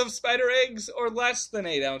 ounces of spider eggs or less than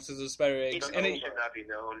 8 ounces of spider eggs Should not be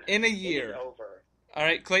known. in a year? Over. All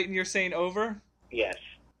right, Clayton, you're saying over? Yes.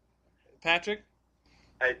 Patrick?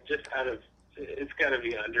 It's got to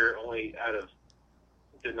be under, only out of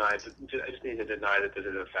I just need to deny that this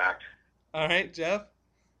is a fact. All right, Jeff?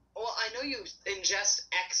 Well, I know you ingest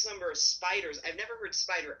X number of spiders. I've never heard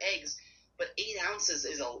spider eggs, but 8 ounces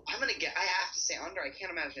is I have to say under. I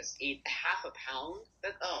can't imagine it's half a pound.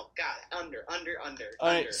 Under. All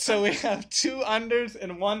right, so we have 2 unders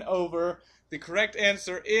and 1 over. The correct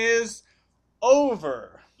answer is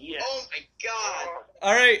over. Yes. Oh my god.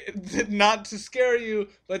 All right, not to scare you,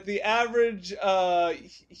 but the average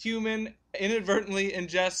human inadvertently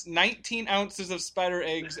ingests 19 ounces of spider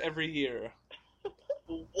eggs every year.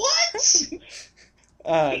 What?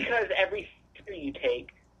 Because every spider you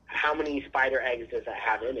take, how many spider eggs does that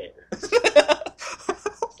have in it?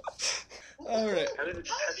 All right. How do they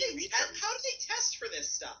test for this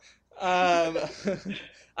stuff?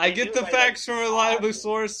 I get the facts from a reliable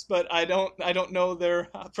source, but I don't know their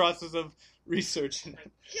process of research. God.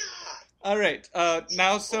 All right.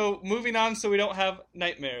 Now, so moving on, so we don't have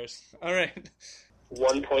nightmares. All right.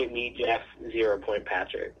 1 point me, Jeff. 0 point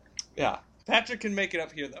Patrick. Yeah. Patrick can make it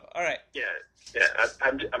up here, though. All right. Yeah.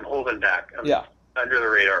 I'm holding back. I'm under the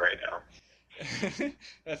radar right now.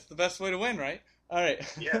 That's the best way to win, right? All right.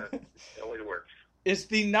 Yeah, it always works. Is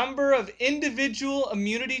the number of individual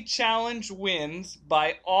immunity challenge wins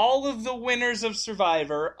by all of the winners of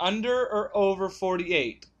Survivor under or over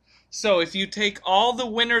 48? So if you take all the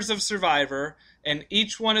winners of Survivor and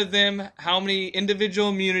each one of them, how many individual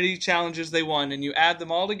immunity challenges they won, and you add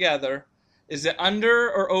them all together, is it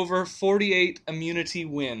under or over 48 immunity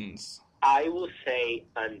wins? I will say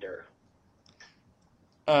under.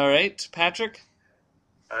 All right, Patrick?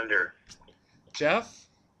 Under. Jeff?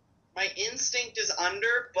 My instinct is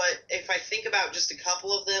under, but if I think about just a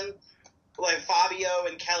couple of them, like Fabio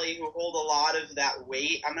and Kelly, who hold a lot of that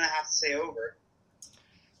weight, I'm going to have to say over.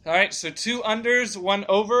 All right, so 2 unders, 1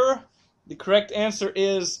 over. The correct answer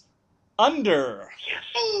is under. Yes.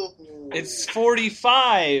 Oh. It's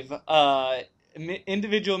 45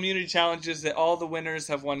 individual immunity challenges that all the winners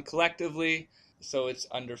have won collectively, so it's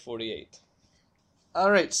under 48. All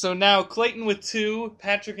right, so now Clayton with 2,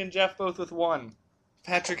 Patrick and Jeff both with 1.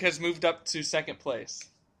 Patrick has moved up to second place.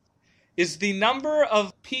 Is the number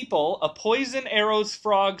of people a poison arrow's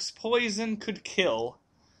frog's poison could kill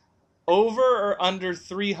over or under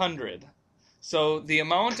 300? So the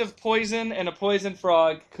amount of poison in a poison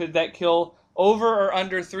frog, could that kill over or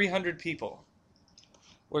under 300 people?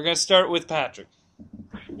 We're going to start with Patrick.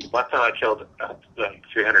 Last time I killed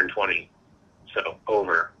 320, so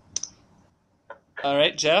over. All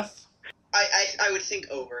right, Jeff? I would think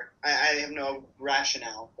over. I have no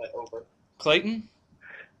rationale, but over. Clayton?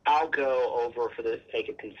 I'll go over for the sake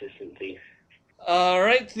of consistency. All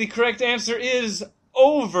right, the correct answer is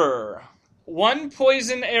over. 1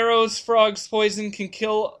 poison arrow's frog's poison can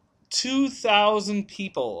kill 2,000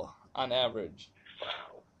 people on average.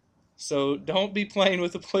 Wow. So don't be playing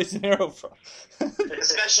with a poison arrow frog.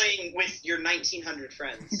 Especially with your 1,900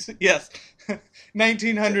 friends. Yes,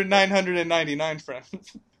 999 friends.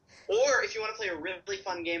 Or if you want to play a really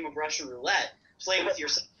fun game of Russian roulette, play with your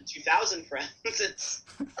 2,000 friends. It's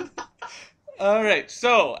All right,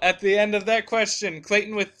 so at the end of that question,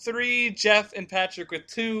 Clayton with 3, Jeff and Patrick with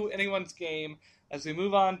 2, anyone's game, as we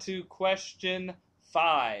move on to question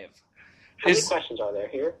 5. How many questions are there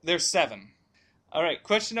here? There's 7. All right,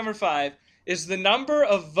 question number 5. Is the number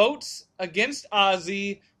of votes against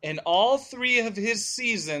Ozzy in all 3 of his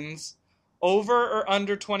seasons over or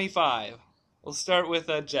under 25? We'll start with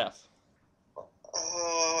Jeff.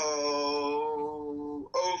 Oh,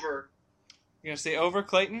 over. You're going to say over,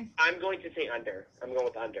 Clayton? I'm going to say under. I'm going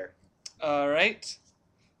with under. All right.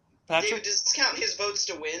 Patrick? David, does this count his votes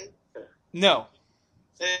to win? No.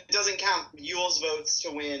 It doesn't count Yule's votes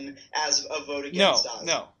to win as a vote against us.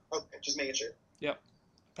 No. Okay, just making sure. Yep.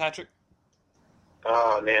 Patrick?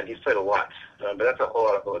 Oh, man, he's played a lot. But that's a whole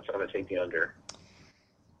lot of votes. I'm going to take the under.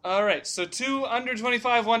 All right, so 2 under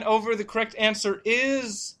 25, 1 over. The correct answer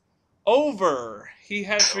is over. He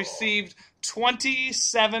has received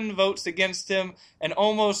 27 votes against him, and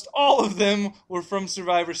almost all of them were from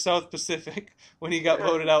Survivor South Pacific when he got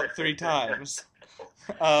voted out 3 times.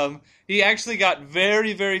 He actually got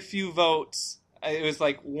very, very few votes. It was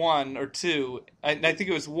like 1 or 2. I think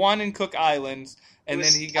it was 1 in Cook Islands, and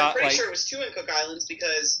then he got I'm pretty sure it was 2 in Cook Islands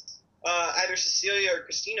because either Cecilia or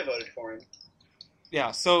Christina voted for him. Yeah,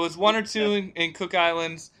 so it was 1 or 2 in Cook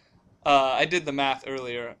Islands. I did the math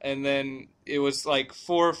earlier, and then it was like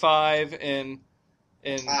 4 or 5 in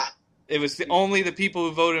it was only the people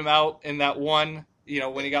who voted him out in that one,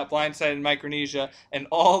 when he got blindsided in Micronesia, and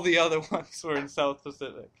all the other ones were in South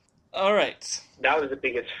Pacific. All right. That was the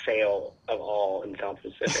biggest fail of all in South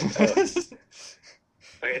Pacific.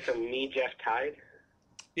 Okay, so me, Jeff, tied?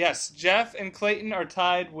 Yes, Jeff and Clayton are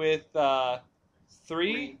tied with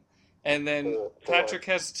 3, and then 4. Patrick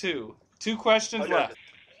has 2. 2 questions left.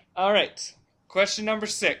 All right. Question number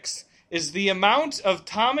 6. Is the amount of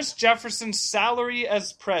Thomas Jefferson's salary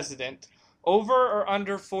as president over or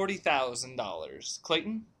under $40,000?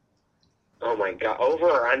 Clayton? Oh, my God. Over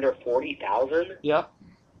or under 40,000? Yep.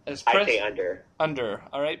 I'd say under. Under.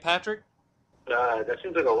 All right, Patrick? That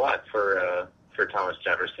seems like a lot for Thomas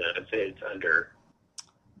Jefferson. I'd say it's under.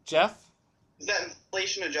 Jeff? Is that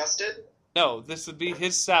inflation adjusted? No, this would be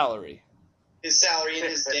his salary. His salary in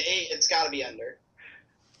his day, it's got to be under.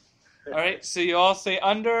 All right, so you all say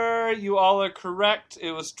under. You all are correct.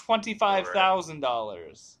 It was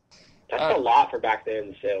 $25,000. That's a lot for back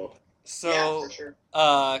then, so. So, yeah, for sure.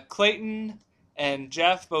 Clayton and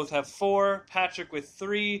Jeff both have 4. Patrick with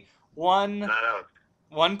 3. 1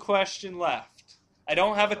 question left. I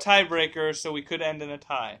don't have a tiebreaker, so we could end in a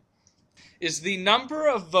tie. Is the number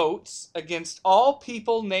of votes against all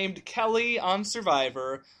people named Kelly on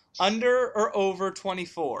Survivor under or over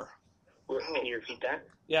 24? Can you repeat that?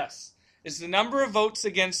 Yes. Is the number of votes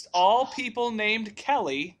against all people named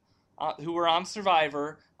Kelly who were on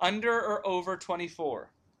Survivor under or over 24?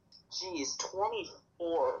 Jeez,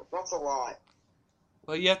 24. That's a lot.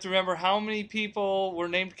 Well, you have to remember how many people were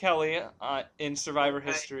named Kelly in Survivor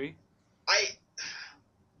history. I'm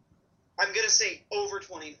going to say over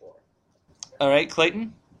 24. All right,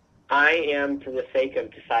 Clayton? I am, for the sake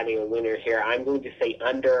of deciding a winner here, I'm going to say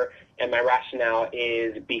under, and my rationale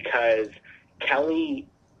is because Kelly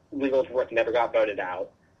Wigglesworth never got voted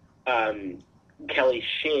out. Kelly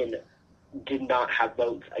Shin did not have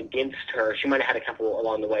votes against her. She might have had a couple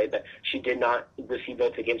along the way, but she did not receive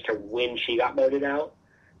votes against her when she got voted out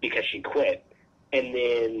because she quit. And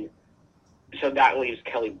then, so that leaves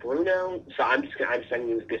Kelly Bruno. So I'm going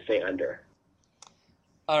to say under.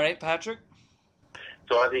 All right, Patrick?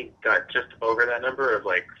 So I think got just over that number of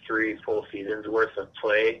like 3 full seasons worth of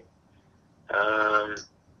play. And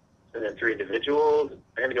then 3 individuals.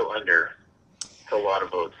 I'm going to go under. It's a lot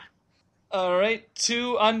of votes. All right,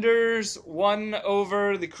 2 unders, 1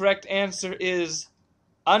 over. The correct answer is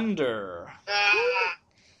under.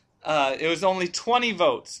 It was only 20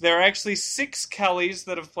 votes. There are actually 6 Kellys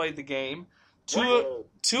that have played the game. Two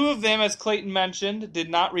of them, as Clayton mentioned, did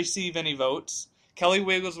not receive any votes. Kelly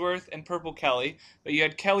Wigglesworth and Purple Kelly. But you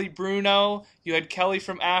had Kelly Bruno, you had Kelly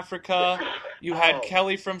from Africa, you had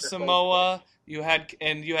Kelly from Samoa, you had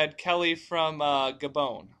Kelly from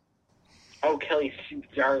Gabon. Oh, Kelly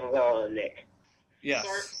Zarnik.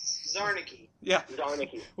 Yes. Zarnicki. Yeah.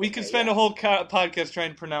 Zarnicki. We could spend a whole podcast trying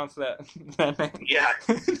to pronounce that name. Yeah.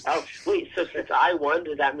 Oh, wait, so since I won,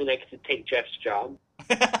 does that mean I get to take Jeff's job?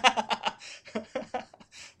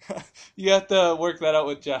 You have to work that out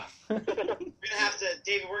with Jeff. David,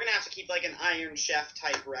 we're gonna have to keep like an Iron Chef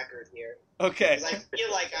type record here. Okay. Because I feel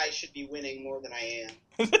like I should be winning more than I am.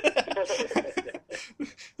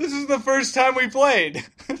 This is the first time we played.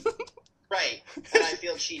 Right, and I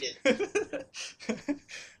feel cheated.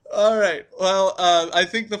 All right. Well, I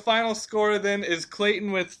think the final score then is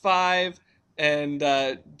Clayton with 5, and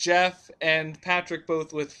Jeff and Patrick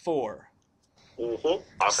both with 4. Mm-hmm.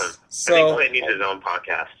 Awesome. So, I think Clay needs his own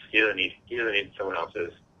podcast. He doesn't need someone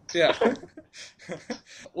else's. Yeah.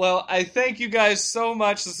 Well, I thank you guys so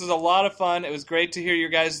much. This was a lot of fun. It was great to hear your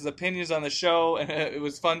guys' opinions on the show, and it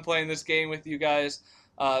was fun playing this game with you guys.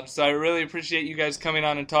 So I really appreciate you guys coming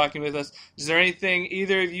on and talking with us. Is there anything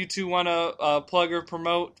either of you two want to plug or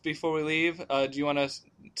promote before we leave? Do you want to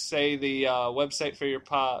say the website for your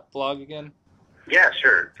blog again? Yeah,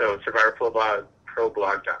 sure. So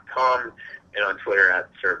survivorproblog.com and on Twitter at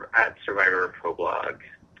survivorproblog.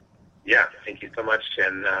 Yeah, thank you so much,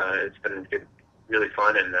 and it's been good, really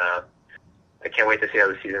fun, and I can't wait to see how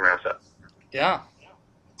the season wraps up. Yeah.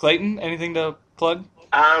 Clayton, anything to plug?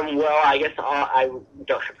 Well, I guess I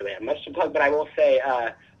don't have really have much to plug, but I will say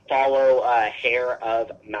follow Hair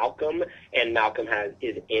of Malcolm, and Malcolm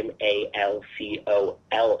is MALCOLM,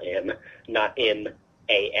 not MALCOM.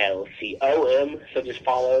 So just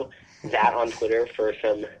follow that on Twitter for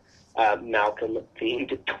some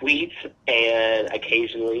Malcolm-themed tweets, and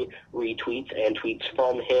occasionally retweets and tweets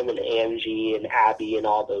from him and Angie and Abby and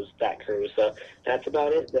all that crew. So that's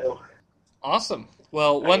about it, though. Awesome.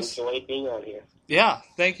 Well, I enjoyed being on here. Yeah,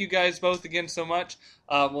 thank you guys both again so much.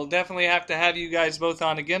 We'll definitely have to have you guys both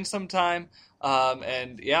on again sometime.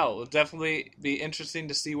 And yeah, it'll definitely be interesting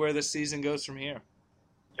to see where this season goes from here.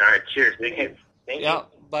 All right, cheers. Thank you. Yeah,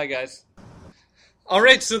 bye guys. All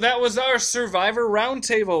right, so that was our Survivor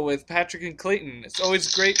Roundtable with Patrick and Clayton. It's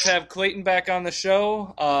always great to have Clayton back on the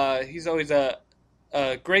show. He's always a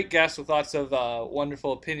great guest with lots of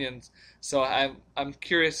wonderful opinions. So I'm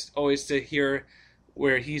curious always to hear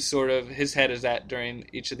where his head is at during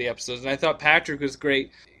each of the episodes. And I thought Patrick was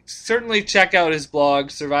great. Certainly check out his blog,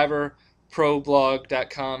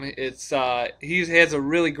 survivorproblog.com. He has a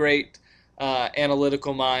really great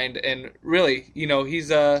analytical mind, and really,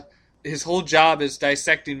 his whole job is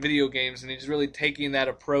dissecting video games, and he's really taking that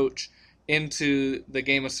approach into the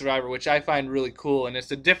game of Survivor, which I find really cool, and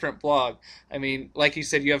it's a different blog. I mean, like you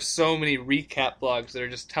said, you have so many recap blogs that are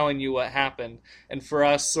just telling you what happened, and for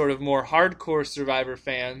us sort of more hardcore Survivor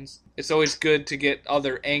fans, it's always good to get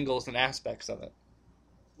other angles and aspects of it.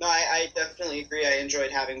 No, I definitely agree. I enjoyed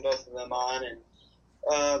having both of them on, and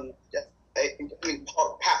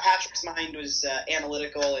Patrick's mind was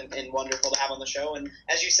analytical and wonderful to have on the show. And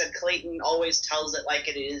as you said, Clayton always tells it like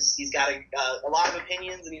it is. He's got a lot of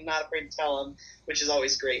opinions, and he's not afraid to tell them, which is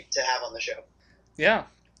always great to have on the show. Yeah.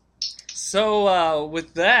 So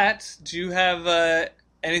with that, do you have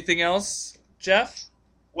anything else, Jeff?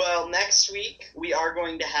 Well, next week we are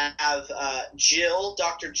going to have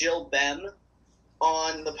Dr. Jill Bem,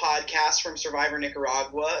 on the podcast from Survivor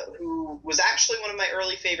Nicaragua, who was actually one of my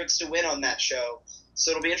early favorites to win on that show.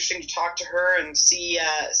 So it'll be interesting to talk to her and see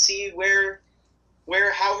how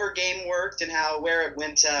her game worked and where it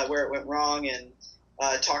went wrong, and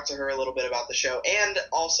talk to her a little bit about the show and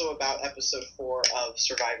also about episode 4 of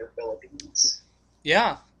Survivor Philippines.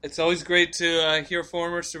 Yeah, it's always great to hear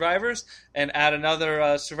former survivors and add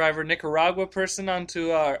another Survivor Nicaragua person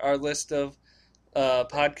onto our list of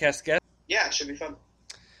podcast guests. Yeah, it should be fun.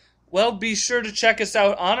 Well, be sure to check us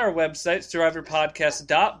out on our website,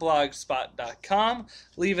 survivorpodcast.blogspot.com.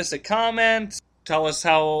 Leave us a comment. Tell us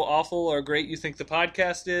how awful or great you think the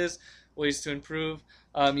podcast is, ways to improve.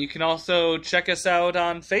 You can also check us out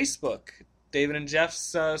on Facebook, David and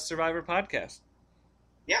Jeff's Survivor Podcast.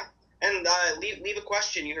 Yeah, and leave a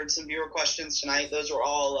question. You heard some viewer questions tonight. Those were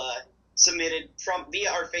all submitted via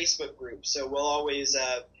our Facebook group, so we'll always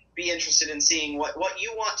be interested in seeing what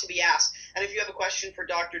you want to be asked. And if you have a question for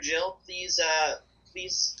Dr. Jill, please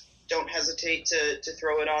don't hesitate to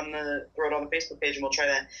throw it on the Facebook page, and we'll try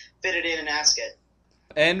to fit it in and ask it.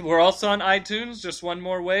 And we're also on iTunes, just one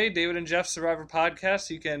more way, David and Jeff Survivor Podcast.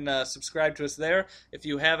 You can subscribe to us there. If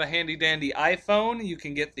you have a handy-dandy iPhone, you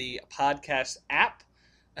can get the podcast app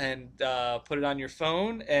and put it on your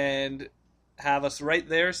phone and have us right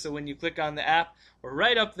there. So when you click on the app, we're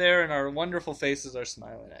right up there, and our wonderful faces are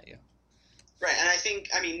smiling at you. Right, and I think,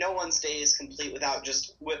 no one's day is complete without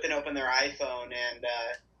just whipping open their iPhone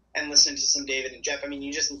and listening to some David and Jeff. You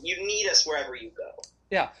need us wherever you go.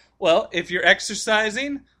 Yeah, well, if you're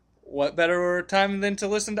exercising, what better time than to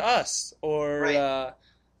listen to us? Or right.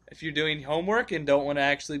 If you're doing homework and don't want to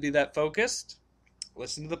actually be that focused,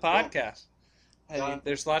 listen to the podcast. Yeah.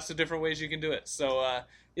 There's lots of different ways you can do it. So,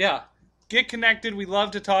 yeah. Get connected. We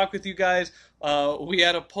love to talk with you guys. We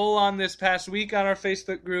had a poll on this past week on our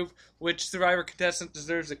Facebook group, which Survivor contestant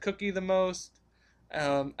deserves a cookie the most.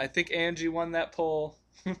 I think Angie won that poll.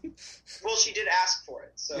 Well, she did ask for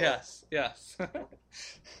it. So yes.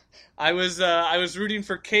 I was rooting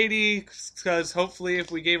for Katie because hopefully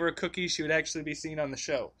if we gave her a cookie, she would actually be seen on the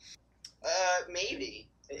show. Maybe.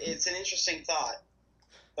 It's an interesting thought,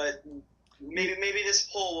 but Maybe this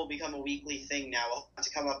poll will become a weekly thing now. We'll have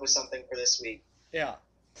to come up with something for this week. Yeah.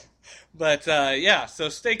 But yeah, so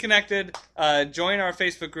stay connected. Join our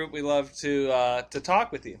Facebook group. We love to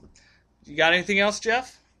talk with you. You got anything else,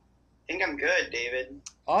 Jeff? I think I'm good, David.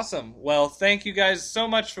 Awesome. Well, thank you guys so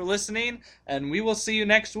much for listening, and we will see you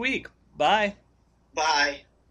next week. Bye. Bye.